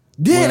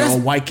 Yeah, that's a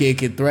white kid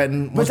get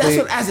threatened. But that's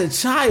what, as a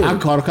child, I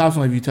call the cops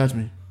on if you touch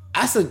me.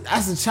 As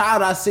a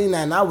child, I seen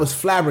that and I was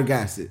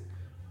flabbergasted.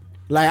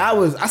 Like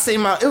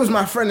it was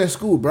my friend in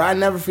school, bro. I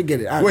never forget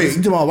it. Wait, you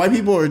talking about white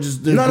people or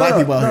just black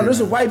people? No,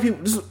 there's white people.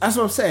 That's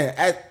what I'm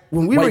saying.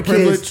 When we were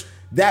kids,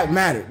 that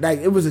mattered. Like,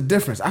 it was a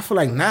difference. I feel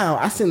like now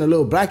I seen a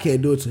little black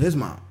kid do it to his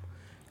mom.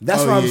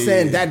 That's what I'm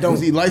saying. Yeah. That don't.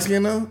 Was he light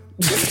skinned though?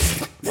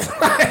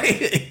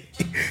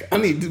 I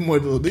need more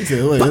little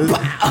detail.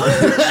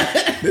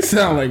 This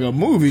sounds like a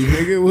movie,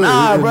 nigga.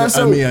 Nah, bro.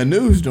 So, a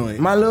news joint.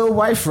 My little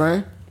white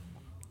friend,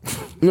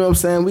 you know what I'm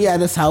saying? We at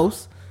his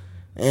house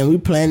and we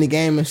playing the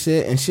game and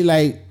shit. And she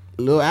like,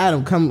 little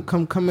Adam, come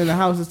in the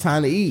house. It's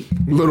time to eat.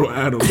 Little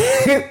Adam.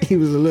 He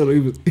was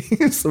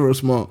so real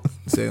small.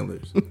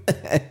 Sailors.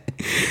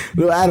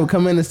 Little Adam,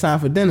 come in. It's time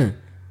for dinner.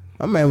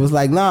 My man was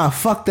like, nah,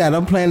 fuck that.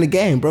 I'm playing the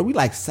game, bro. We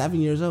like 7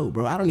 years old,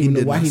 bro. I don't even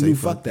know why he knew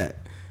fuck that.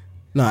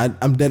 No,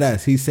 I'm dead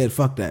ass. He said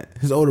fuck that.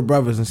 His older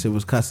brothers and shit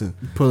was cussing.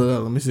 Pull it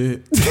up. Let me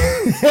see it.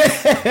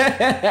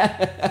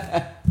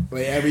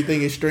 Like,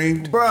 everything is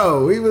streamed?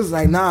 Bro, he was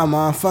like, nah,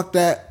 mom, fuck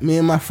that. Me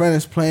and my friend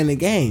is playing the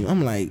game.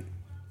 I'm like,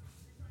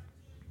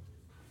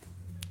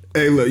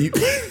 hey, look, you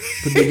put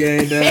the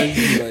game down. You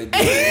be like,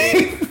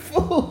 hey,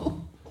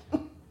 fool.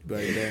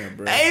 Like, damn,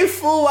 bro. Hey,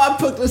 fool, I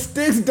put the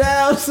sticks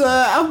down,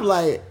 son. I'm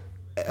like,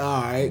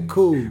 all right,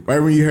 cool. Right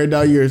when you heard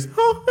that, yours,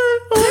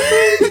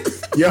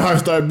 your heart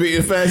started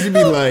beating fast. You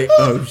be like,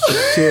 oh,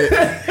 shit.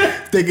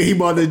 Thinking he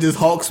about to just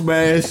Hulk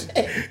smash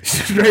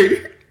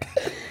straight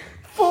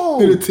fool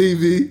to the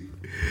TV.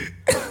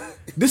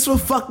 This will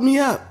fuck me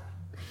up.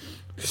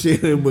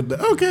 Shit with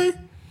the, okay.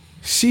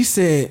 She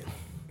said,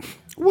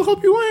 we'll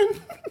help you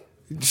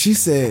win. She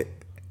said,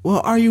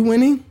 well, are you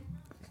winning?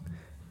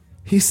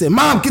 He said,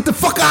 Mom, get the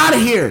fuck out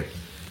of here.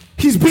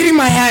 He's beating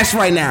my ass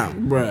right now.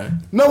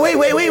 Bruh. No,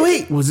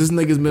 wait. Was this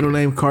nigga's middle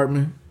name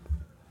Cartman?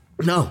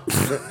 No.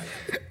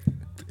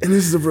 And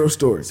this is a real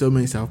story. So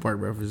many South Park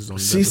references on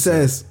this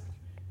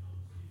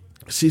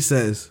She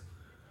says,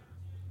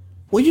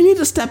 well, you need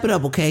to step it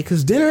up, okay?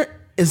 Because dinner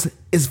is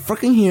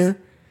fucking here.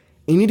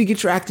 And you need to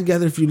get your act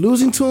together. If you're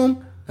losing to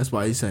him. That's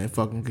why he's saying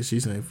fucking, because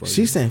she's saying fucking.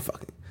 She's saying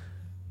fucking.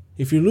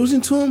 If you're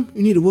losing to him,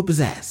 you need to whoop his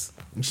ass.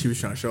 And she was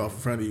trying to show off in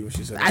front of you when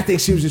she said that. I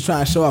think she was just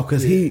trying to show off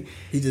because he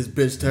just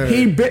bitched her.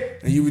 He bit.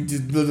 And you would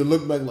just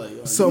look back like,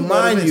 oh, so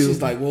mind you.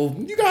 She's like, well,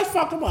 you guys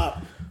fucked him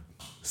up.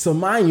 So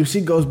mind you,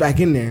 she goes back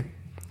in there,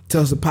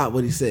 tells the Pop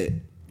what he said.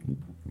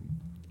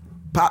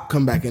 Pop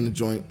come back in the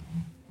joint.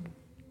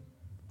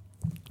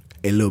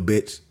 Hey, little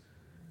bitch.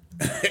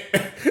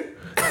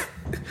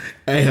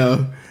 Hey,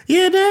 ho.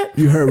 Yeah, Dad?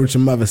 You heard what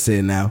your mother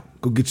said now.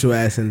 Go get your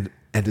ass in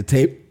at the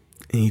tape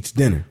and eat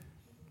your dinner.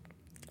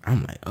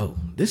 I'm like, oh,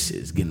 this shit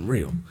is getting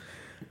real.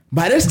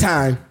 By this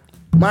time,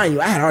 mind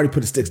you, I had already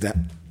put the sticks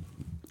down.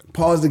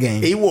 Pause the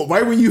game.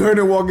 Right when you heard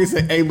her walk in and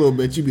say, "Hey, little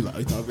bitch," you be like,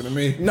 "You talking to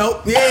me?"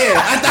 Nope. Yeah.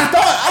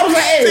 I was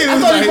like, "Hey," I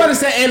thought you were about to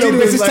say, "Hey, little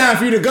bitch, it's time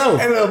for you to go."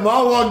 And the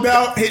mom walked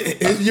out.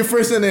 Your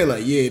friend sitting there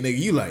like, "Yeah, nigga."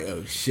 You like,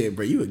 "Oh shit,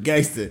 bro, you a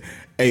gangster."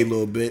 Hey,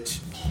 little bitch.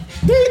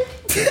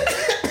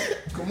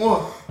 Come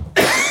on.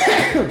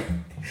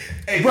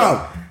 Hey,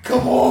 bro.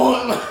 Come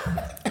on.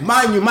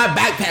 Mind you, my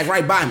backpack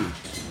right by me.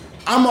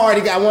 I'm already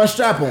got one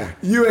strap on.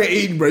 You ain't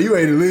eating, bro. You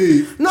ain't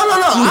leave. No.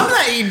 I'm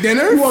not eating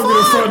dinner. You walk in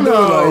the front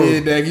door like, No. "Yeah,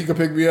 Dad, you can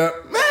pick me up."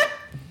 Man,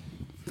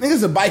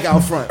 niggas a bike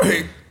out front.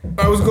 Hey,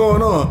 what's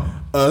going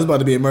on? It's about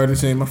to be a murder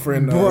scene. My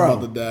friend Bro.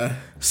 about to die.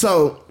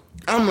 So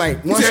I'm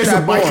like, one There's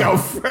strap a bike on. out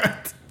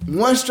front.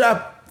 One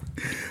strap.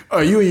 Oh,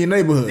 you in your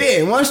neighborhood?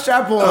 Yeah, one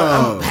strap on.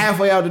 Oh. I'm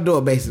halfway out the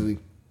door, basically.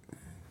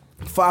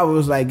 Father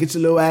was like, "Get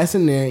your little ass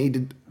in there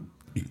and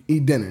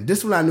eat dinner."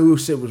 This when I knew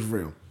shit was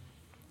real.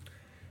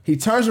 He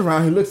turns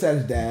around, he looks at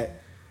his dad,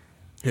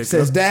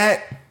 says,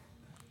 "Dad,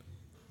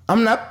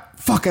 I'm not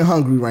fucking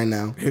hungry right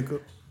now.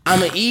 Hiccup. I'm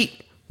gonna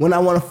eat when I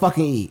want to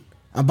fucking eat.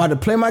 I'm about to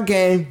play my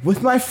game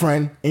with my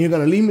friend, and you're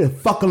gonna leave me the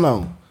fuck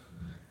alone."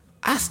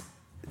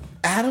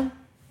 Adam,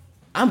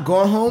 I'm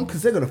going home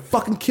because they're gonna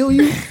fucking kill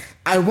you.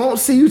 I won't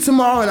see you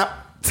tomorrow, and I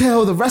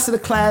tell the rest of the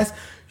class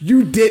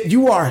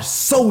you are a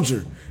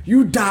soldier.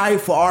 You died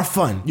for our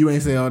fun. You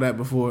ain't say all that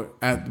before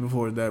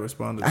his dad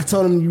responded. I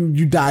told him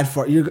you died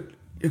for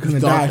you're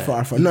gonna die for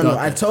our fun. No,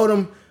 I told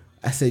him.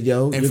 I said,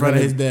 "Yo," in front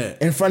of his dad.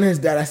 In front of his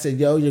dad, I said,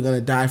 "Yo, you're gonna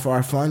die for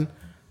our fun.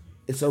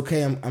 It's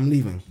okay. I'm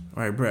leaving."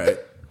 All right, Brad.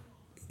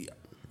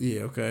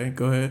 Yeah, okay.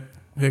 Go ahead.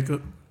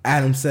 Hiccup.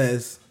 Adam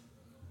says,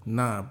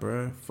 "Nah,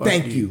 bro. Fuck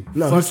 "Thank you."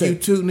 No, fuck he said, you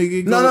too,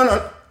 nigga.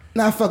 No.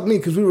 Nah, fuck me,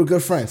 because we were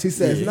good friends. He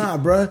says, Yeah. "Nah,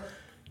 bro,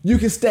 you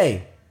can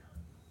stay.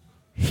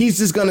 He's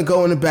just gonna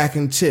go in the back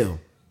and chill."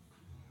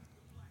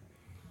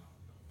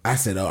 I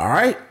said, "Oh, all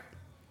right.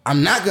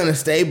 I'm not gonna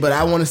stay, but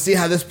I want to see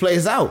how this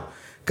plays out.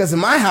 Because in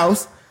my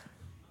house,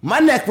 my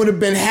neck would have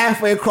been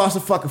halfway across the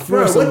fucking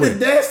floor." Bro, what did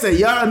dad say?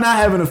 Y'all not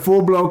having a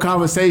full-blown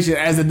conversation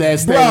as the dad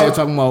standing there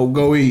talking about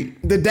go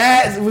eat. The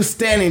dad was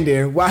standing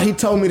there while he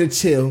told me to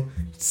chill.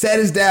 Said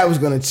his dad was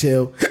gonna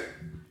chill.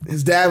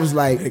 His dad was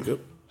like,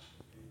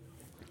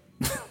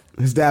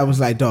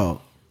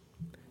 "Dog,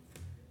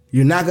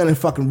 you're not gonna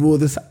fucking rule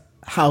this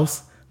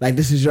house like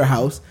this is your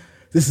house.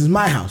 This is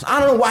my house." I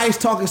don't know why he's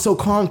talking so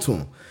calm to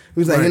him. He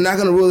was like, "You're not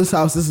gonna rule this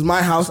house. This is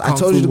my house. I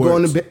told you to go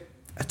in the bed.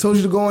 I told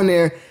you to go in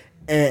there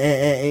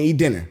and eat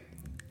dinner.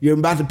 You're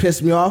about to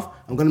piss me off.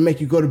 I'm gonna make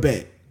you go to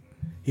bed."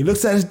 He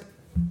looks at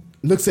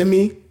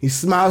me. He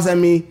smiles at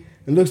me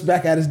and looks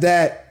back at his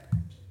dad.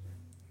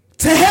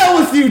 "To hell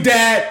with you,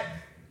 Dad.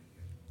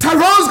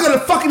 Tyrone's gonna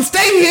fucking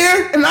stay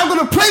here, and I'm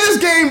gonna play this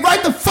game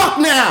right the fuck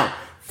now.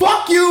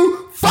 Fuck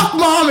you, fuck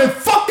mom, and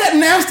fuck that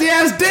nasty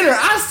ass dinner."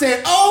 I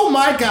said, "Oh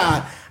my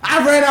God."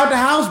 I ran out the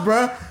house,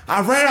 bruh.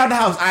 I ran out the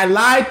house. I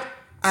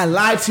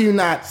lied to you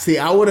not. See,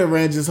 I would have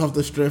ran just off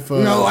the strip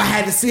of... No, I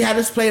had to see how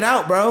this played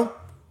out, bro.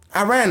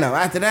 I ran though.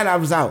 After that, I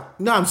was out.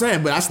 No, I'm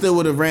saying, but I still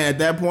would have ran at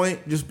that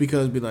point just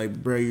because be like,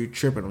 bro, you're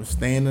tripping. I'm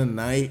staying the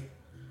night.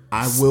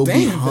 I will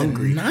be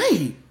hungry.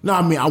 Night. No,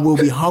 I mean, I will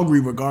be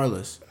hungry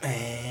regardless.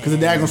 Because the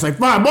dad gonna say,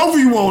 "Fine, both of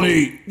you won't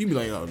eat." You be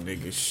like, "Oh,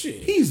 nigga,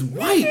 shit." He's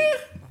white.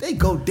 They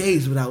go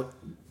days without.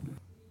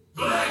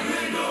 Black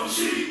men don't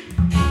cheat.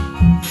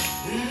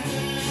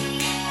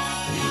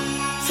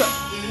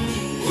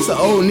 It's an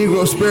old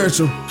Negro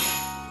spiritual.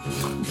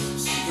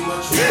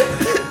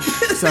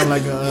 Sound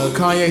like a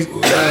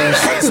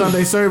Kanye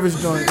Sunday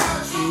service joint.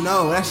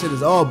 No, that shit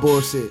is all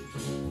bullshit.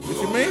 What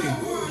you mean?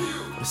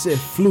 That shit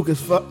fluke as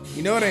fuck.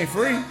 You know it ain't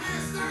free.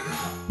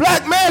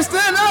 Black man,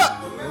 stand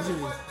up.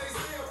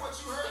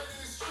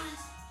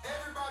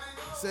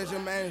 Says your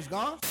man is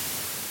gone.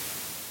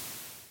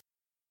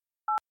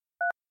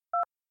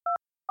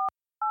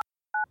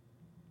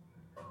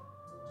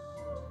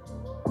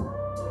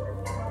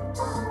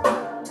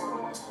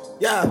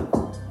 Yeah.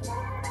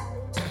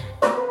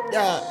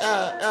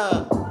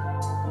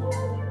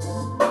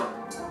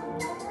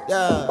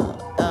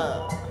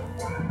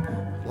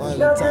 One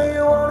time.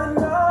 You wanna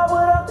know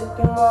what I'm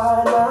thinking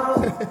right now?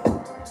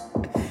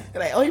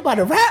 Like, "Oh, you about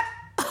to rap?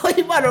 Oh,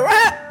 you about to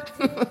rap?"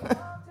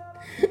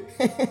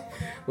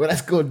 Well,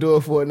 that's gonna do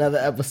it for another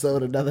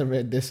episode, another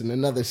rendition,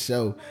 another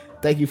show.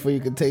 Thank you for your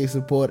continued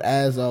support.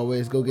 As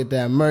always, go get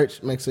that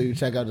merch. Make sure you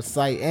check out the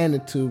site and the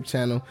tube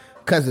channel,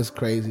 cause it's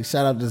crazy.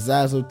 Shout out to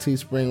Zazzle,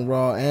 Teespring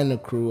Raw, and the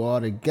crew, all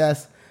the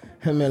guests,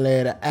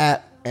 Himalaya, the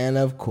app, and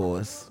of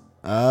course,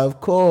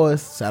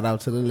 shout out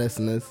to the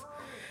listeners.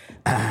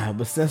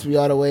 But since we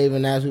are the wave,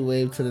 and as we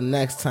wave to the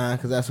next time,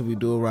 because that's what we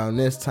do around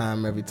this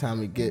time, every time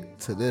we get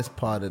to this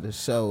part of the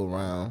show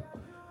around,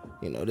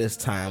 this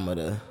time of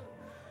the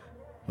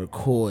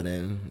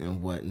recording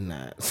and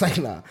whatnot. It's like,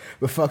 nah.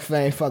 But fuck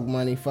fame, fuck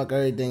money, fuck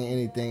everything,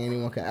 anything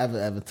anyone can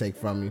ever take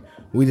from you.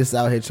 We just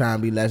out here trying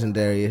to be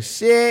legendary as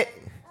shit.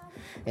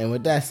 And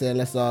with that said,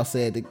 let's all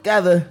say it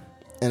together.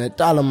 And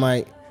 $1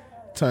 might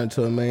turn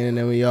to $1 million, and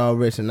then we all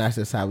rich. And that's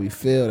just how we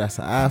feel. That's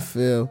how I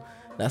feel.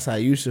 That's how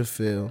you should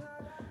feel.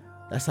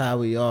 That's how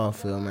we all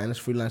feel, man. It's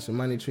Free Lunch and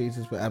Money Treats.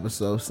 It's for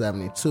episode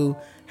 72.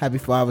 Happy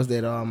Father's Day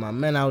to all my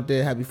men out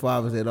there. Happy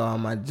Father's Day to all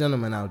my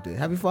gentlemen out there.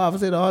 Happy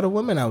Father's Day to all the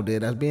women out there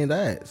that's being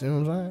dads. You know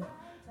what I'm saying?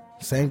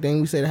 Same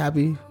thing we say to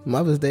Happy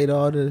Mother's Day to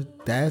all the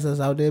dads that's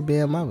out there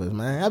being mothers,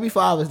 man. Happy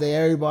Father's Day,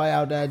 everybody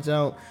out there,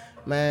 jump.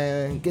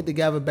 Man, get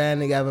together,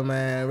 band together,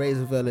 man. Raise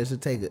a village. It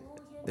take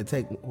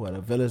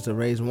a village to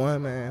raise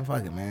one, man.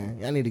 Fuck it, man.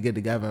 Y'all need to get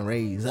together and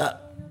raise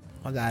up.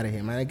 Fuck out of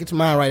here, man. Get your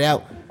mind right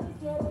out.